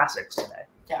like classics today.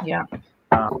 Yeah.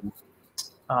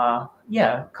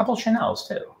 Yeah, a couple Chanel's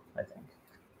too, I think.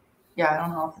 Yeah, I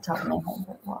don't know off the top of my head,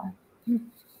 but why?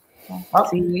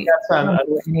 See, I don't know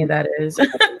what any of that is.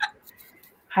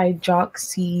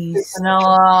 Hydroxy.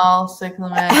 Vanilla,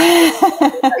 cyclamen.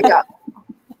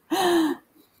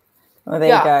 Well,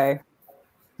 there you go.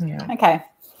 Yeah. Okay.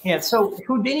 Yeah. So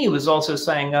Houdini was also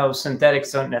saying, oh,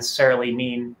 synthetics don't necessarily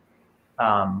mean,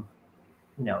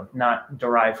 not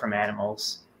derived from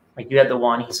animals. Like you had the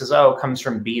one, he says, oh, it comes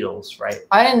from beetles, right?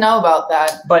 I didn't know about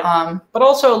that. But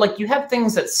also like you have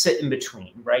things that sit in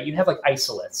between, right? You have like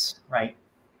isolates, right?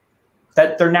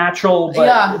 That they're natural,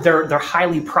 but they're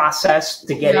highly processed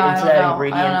to get into that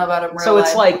ingredient. I don't know about it. So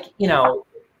it's like,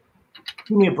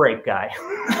 give me a break, guy.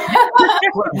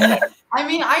 I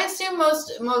mean, I assume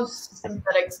most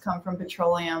synthetics come from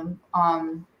petroleum.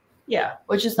 Yeah,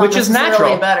 which is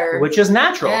natural, better. Which is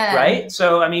natural, right?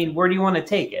 So I mean, where do you want to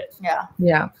take it? Yeah.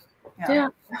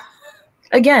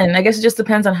 Again, I guess it just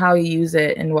depends on how you use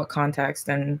it and what context,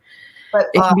 and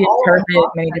it can be interpreted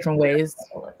many different ways.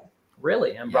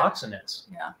 Really, ambroxan is.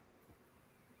 Yeah.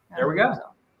 There we go.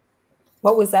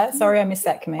 What was that? Sorry, I missed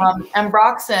that, Camille.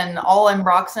 Ambroxan, all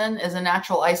ambroxan is a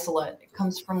natural isolate. It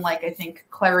comes from like, I think,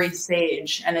 clary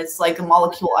sage, and it's like a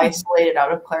molecule isolated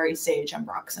out of clary sage,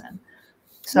 ambroxan.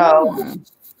 So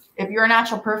if you're a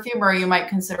natural perfumer, you might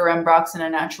consider ambroxan a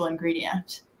natural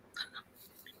ingredient.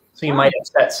 So you might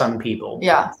upset some people.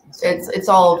 Yeah, it's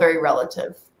all very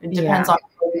relative. It depends on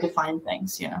how you define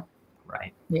things,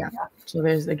 Right. Yeah. So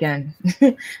there's, again,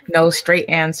 no straight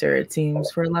answer, it seems,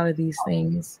 for a lot of these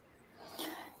things.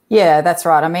 Yeah, that's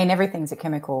right. I mean, everything's a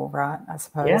chemical, right? I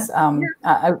suppose.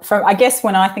 I guess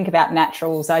when I think about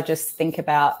naturals, I just think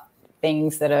about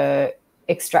things that are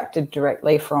extracted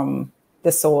directly from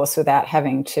the source without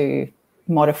having to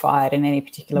modify it in any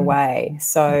particular way.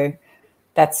 So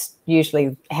that's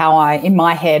usually in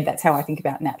my head, that's how I think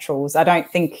about naturals. I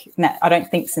don't think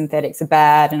synthetics are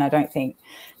bad, and I don't think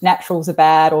naturals are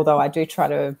bad, although I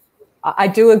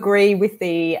do agree with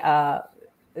the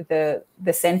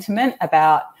sentiment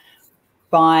about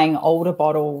buying older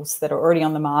bottles that are already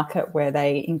on the market where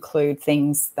they include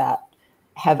things that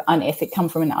have come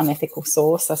from an unethical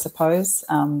source, I suppose.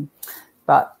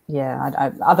 But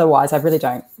yeah, otherwise I really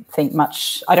don't think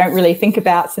much. I don't really think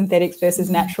about synthetics versus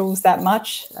naturals that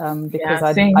much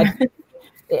because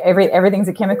everything's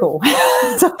a chemical.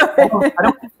 I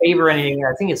don't favor anything.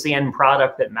 I think it's the end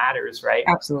product that matters, right?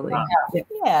 Absolutely.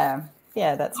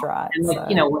 Yeah, that's right. And like,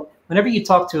 whenever you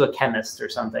talk to a chemist or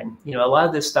something, a lot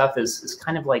of this stuff is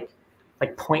kind of like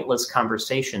pointless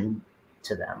conversation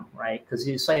to them, right? Because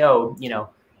you say, oh,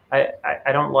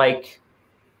 I don't like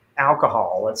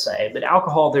alcohol, let's say, but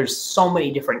alcohol, there's so many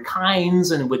different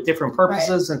kinds and with different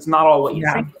purposes, and it's not all what you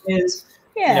think it is.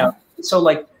 So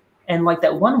like, and like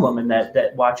that one woman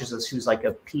that watches us who's like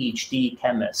a PhD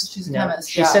chemist. She's a chemist.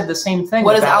 She said the same thing.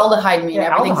 What does aldehyde mean?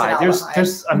 Everything's aldehyde.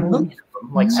 There's a million of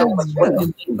them. Like, so what do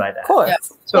you mean by that? Of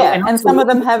course. So, and some of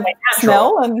them have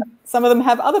smell, and some of them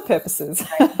have other purposes.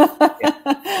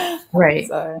 Right.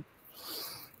 So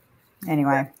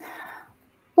anyway.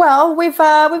 Well, we've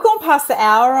gone past the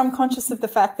hour. I'm conscious of the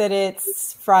fact that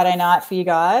it's Friday night for you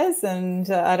guys, and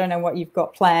I don't know what you've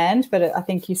got planned, but I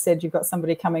think you said you've got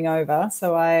somebody coming over.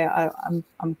 So I'm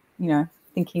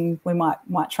thinking we might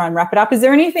try and wrap it up. Is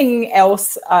there anything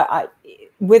else?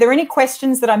 Were there any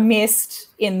questions that I missed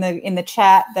in the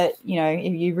chat that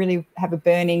if you really have a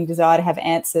burning desire to have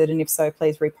answered, and if so,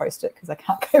 please repost it because I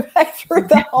can't go back through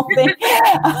the whole thing.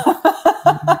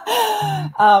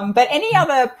 But any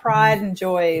other pride and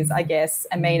joys, I guess,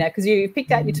 Amina, because you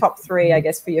picked out your top 3, I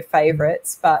guess, for your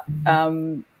favorites. But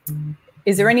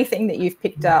is there anything that you've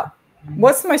picked up?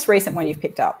 What's the most recent one you've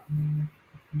picked up?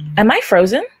 Am I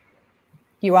frozen?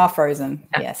 You are frozen.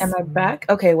 Yes. Am I back?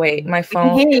 Okay, wait. My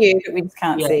phone. We can hear you, but we just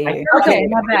can't see you. Okay,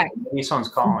 am I back? Maybe someone's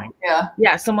calling.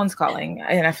 Yeah, someone's calling,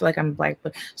 and I feel like I'm blank.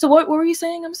 So what were you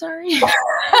saying? I'm sorry.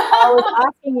 I was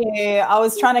asking you. I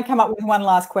was trying to come up with one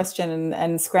last question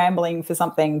and scrambling for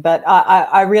something, but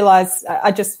I realized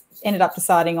I just ended up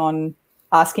deciding on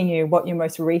asking you what your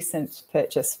most recent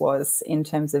purchase was in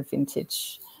terms of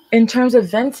vintage. In terms of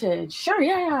vintage, sure.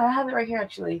 Yeah, I have it right here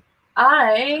actually.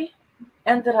 I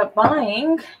ended up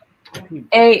buying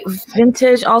a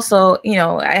vintage also,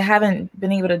 I haven't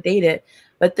been able to date it,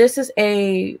 but this is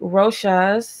a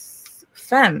Rocha's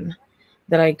Femme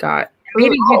that I got.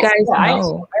 Maybe you guys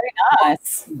know. Very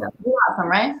nice. Awesome,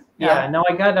 right? Yeah, no,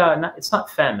 I got it's not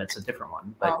Femme, it's a different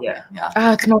one, but yeah.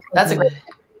 It's more that's a good.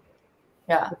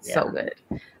 It's so good.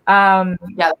 Our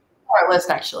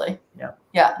list actually. Yeah.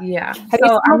 Have you seen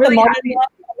the modern one,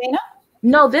 Amina?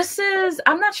 No, this is,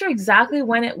 I'm not sure exactly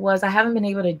when it was. I haven't been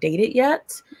able to date it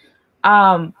yet.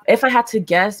 If I had to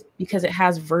guess, because it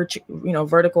has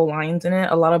vertical lines in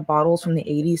it, a lot of bottles from the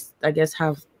 80s, I guess,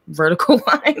 have vertical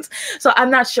lines. So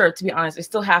I'm not sure, to be honest. I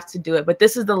still have to do it, but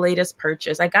this is the latest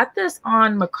purchase. I got this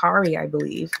on Macari, I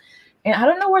believe. And I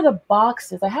don't know where the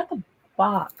box is. I have the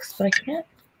box, but I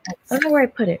don't know where I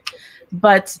put it.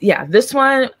 But yeah, this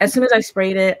one, as soon as I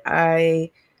sprayed it,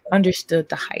 I understood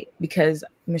the hype, because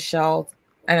Michelle,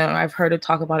 I know I've heard her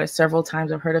talk about it several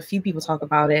times. I've heard a few people talk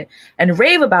about it and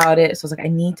rave about it. So I was like, I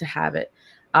need to have it.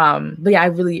 But yeah, I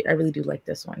really do like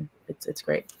this one. It's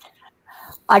great.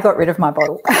 I got rid of my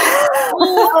bottle,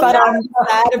 but I'm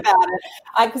sad about it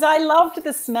because I loved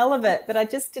the smell of it, but I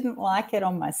just didn't like it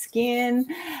on my skin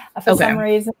for some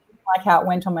reason. Like how it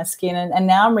went on my skin, and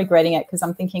now I'm regretting it because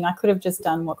I'm thinking I could have just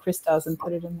done what Chris does and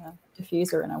put it in the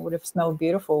diffuser, and I would have smelled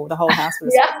beautiful. The whole house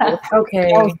would have smelled beautiful.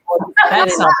 Okay.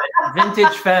 That's not it.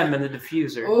 Vintage femme in the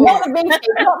diffuser. Not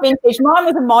vintage. Mine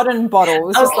was a modern bottle. It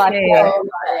was just like, so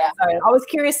I was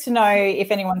curious to know if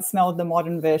anyone smelled the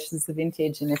modern versus the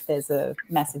vintage and if there's a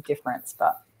massive difference,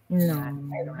 but no,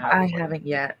 I haven't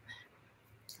yet.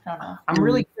 I don't know. I'm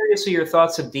really curious of your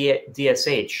thoughts of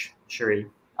DSH, Cherie.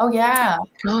 Oh yeah.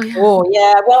 Oh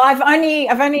yeah. Well, I've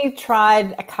only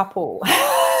tried a couple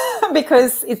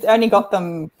because it's only got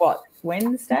them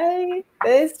Thursday,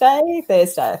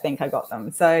 I think I got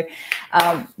them. So,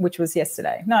 which was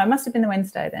yesterday. No, it must have been the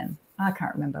Wednesday then. I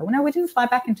can't remember. Well, no, we didn't fly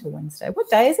back until Wednesday. What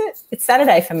day is it? It's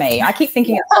Saturday for me. I keep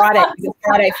thinking it's Friday because it's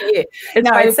Friday for you.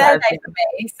 It's Saturday for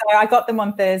me. So I got them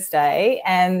on Thursday,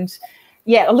 and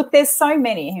yeah, look, there's so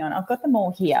many. Hang on, I've got them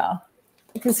all here.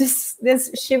 Because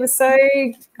she was so,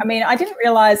 I mean, I didn't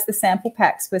realize the sample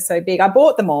packs were so big. I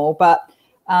bought them all, but,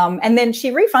 and then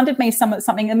she refunded me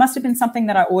something. It must have been something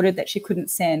that I ordered that she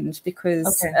couldn't send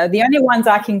because the only ones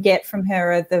I can get from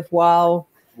her are the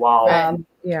Wow.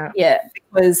 Yeah,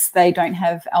 because they don't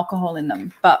have alcohol in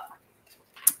them. But,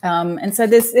 and so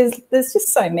there's just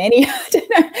so many. I don't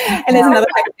know. And there's another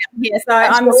pack down here. So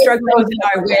I'm struggling to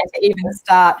know where to even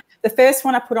start. The first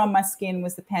one I put on my skin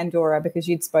was the Pandora because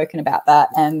you'd spoken about that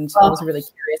and I was really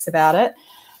curious about it.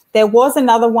 There was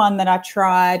another one that I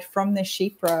tried from the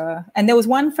Chypre, and there was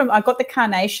one I got the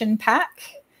Carnation pack,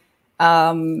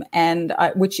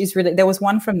 which is really, there was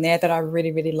one from there that I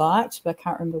really, really liked, but I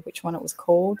can't remember which one it was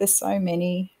called. There's so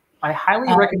many. I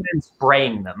highly recommend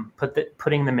spraying them,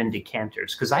 putting them in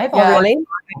decanters because I have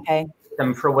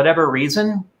them for whatever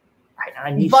reason.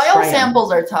 I need vial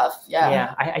samples are tough.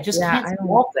 Yeah. I just can't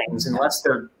smell things unless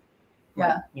they're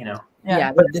but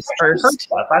dispersed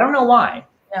stuff. I don't know why.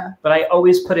 Yeah. But I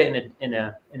always put it in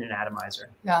an atomizer.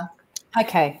 Yeah.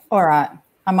 Okay. All right.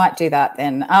 I might do that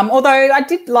then. Although I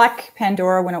did like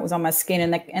Pandora when it was on my skin,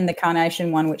 and the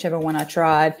Carnation one, whichever one I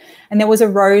tried. And there was a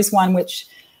rose one which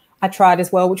I tried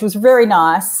as well, which was very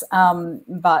nice.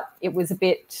 But it was a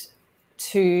bit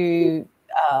too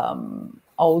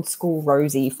old school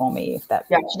rosy for me.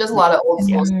 She does a lot of old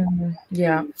school stuff.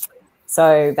 Yeah.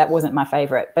 So that wasn't my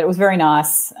favorite, but it was very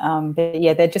nice. But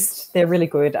yeah, they're really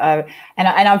good. And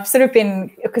I've sort of been,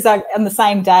 because on the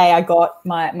same day I got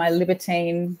my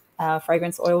Libertine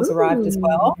fragrance oils arrived as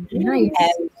well. Nice.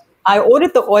 And I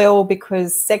ordered the oil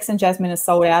because Sex and Jasmine is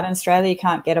sold out in Australia. You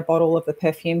can't get a bottle of the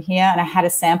perfume here. And I had a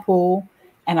sample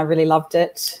and I really loved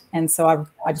it. And so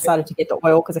I decided to get the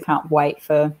oil because I can't wait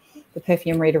for the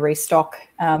perfumery to restock.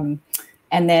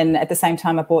 And then at the same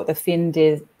time, I bought the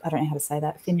I don't know how to say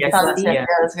that.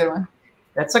 That's a good one.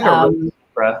 That's like a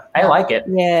bruh. I like it.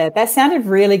 Yeah, that sounded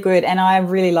really good, and I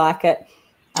really like it.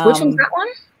 Which one's that one?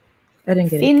 I didn't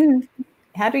get it.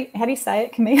 How do you say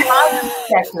it, Camille?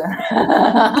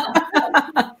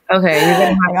 Okay, you're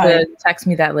gonna have to text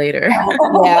me that later.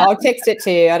 Yeah, I'll text it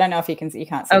to you. I don't know if you can't see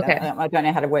that. I don't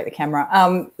know how to work the camera.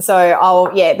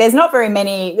 There's not very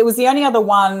many. It was the only other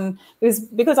one. It was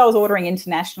because I was ordering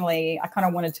internationally. I kind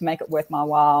of wanted to make it worth my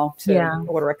while to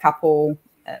order a couple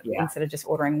instead of just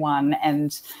ordering one.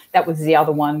 And that was the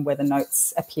other one where the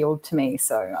notes appealed to me.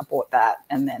 So I bought that,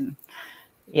 and then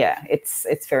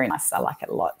it's very nice. I like it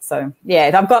a lot. So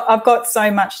yeah, I've got so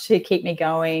much to keep me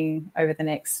going over the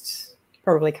next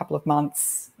probably a couple of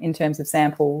months in terms of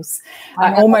samples.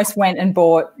 I almost went and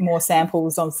bought more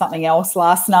samples on something else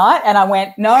last night, and I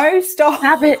went, no, stop.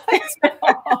 Have it.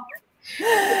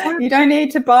 You don't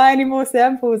need to buy any more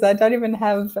samples. I don't even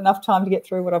have enough time to get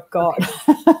through what I've got.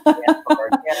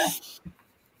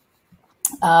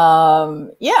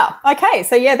 Okay.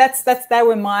 So they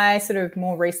were my sort of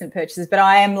more recent purchases, but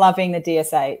I am loving the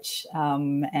DSH,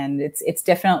 and it's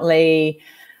definitely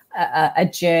a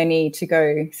journey to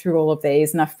go through all of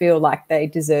these, and I feel like they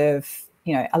deserve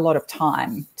you know, a lot of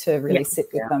time to really sit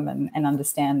with them and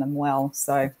understand them well.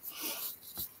 So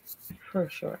for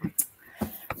sure.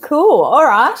 Cool. All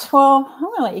right. Well, I'm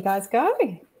going to let you guys go.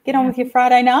 Get on with your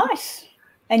Friday night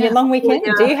and your long weekend.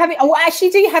 Do you have? Oh, actually,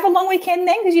 do you have a long weekend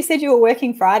then? Because you said you were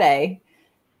working Friday.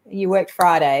 You worked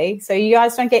Friday, so you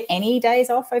guys don't get any days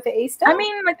off over Easter? I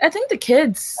mean, like, I think the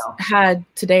kids had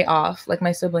today off. Like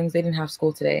my siblings, they didn't have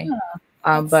school today.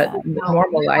 But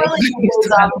normal life.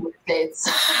 States.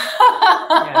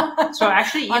 So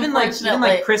actually, even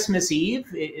like Christmas Eve,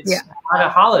 it's not a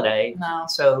holiday. No.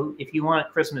 So if you want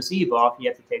Christmas Eve off, you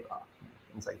have to take off.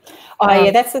 Things like that. Oh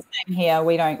yeah, that's the same here.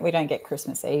 We don't get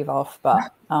Christmas Eve off,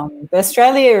 but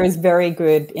Australia is very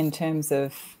good in terms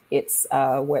of its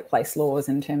workplace laws,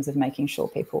 in terms of making sure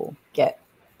people get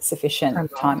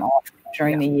sufficient time off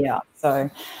during the year. So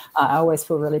I always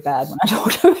feel really bad when I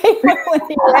talk to people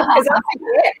because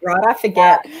I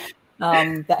forget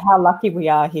that how lucky we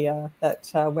are here, that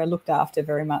we're looked after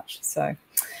very much. So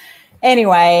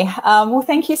anyway, well,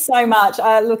 thank you so much.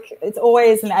 Look, it's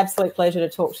always an absolute pleasure to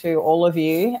talk to all of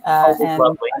you. And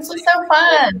this was so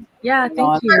fun. Yeah,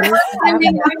 thank you.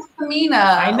 Amina.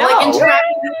 I know. Like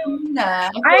interacting with Amina.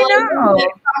 I know.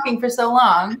 Like talking for so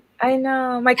long. I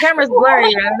know. My camera's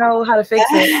blurry. I don't know how to fix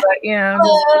it, but you know,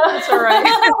 it's all right.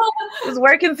 Just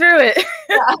working through it.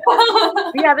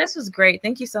 Yeah, this was great.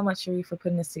 Thank you so much, Sheree, for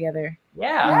putting this together.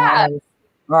 Yeah.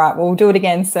 All right, we'll do it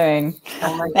again soon.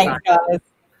 Thanks, guys.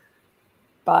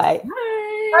 Bye.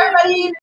 Bye, everybody.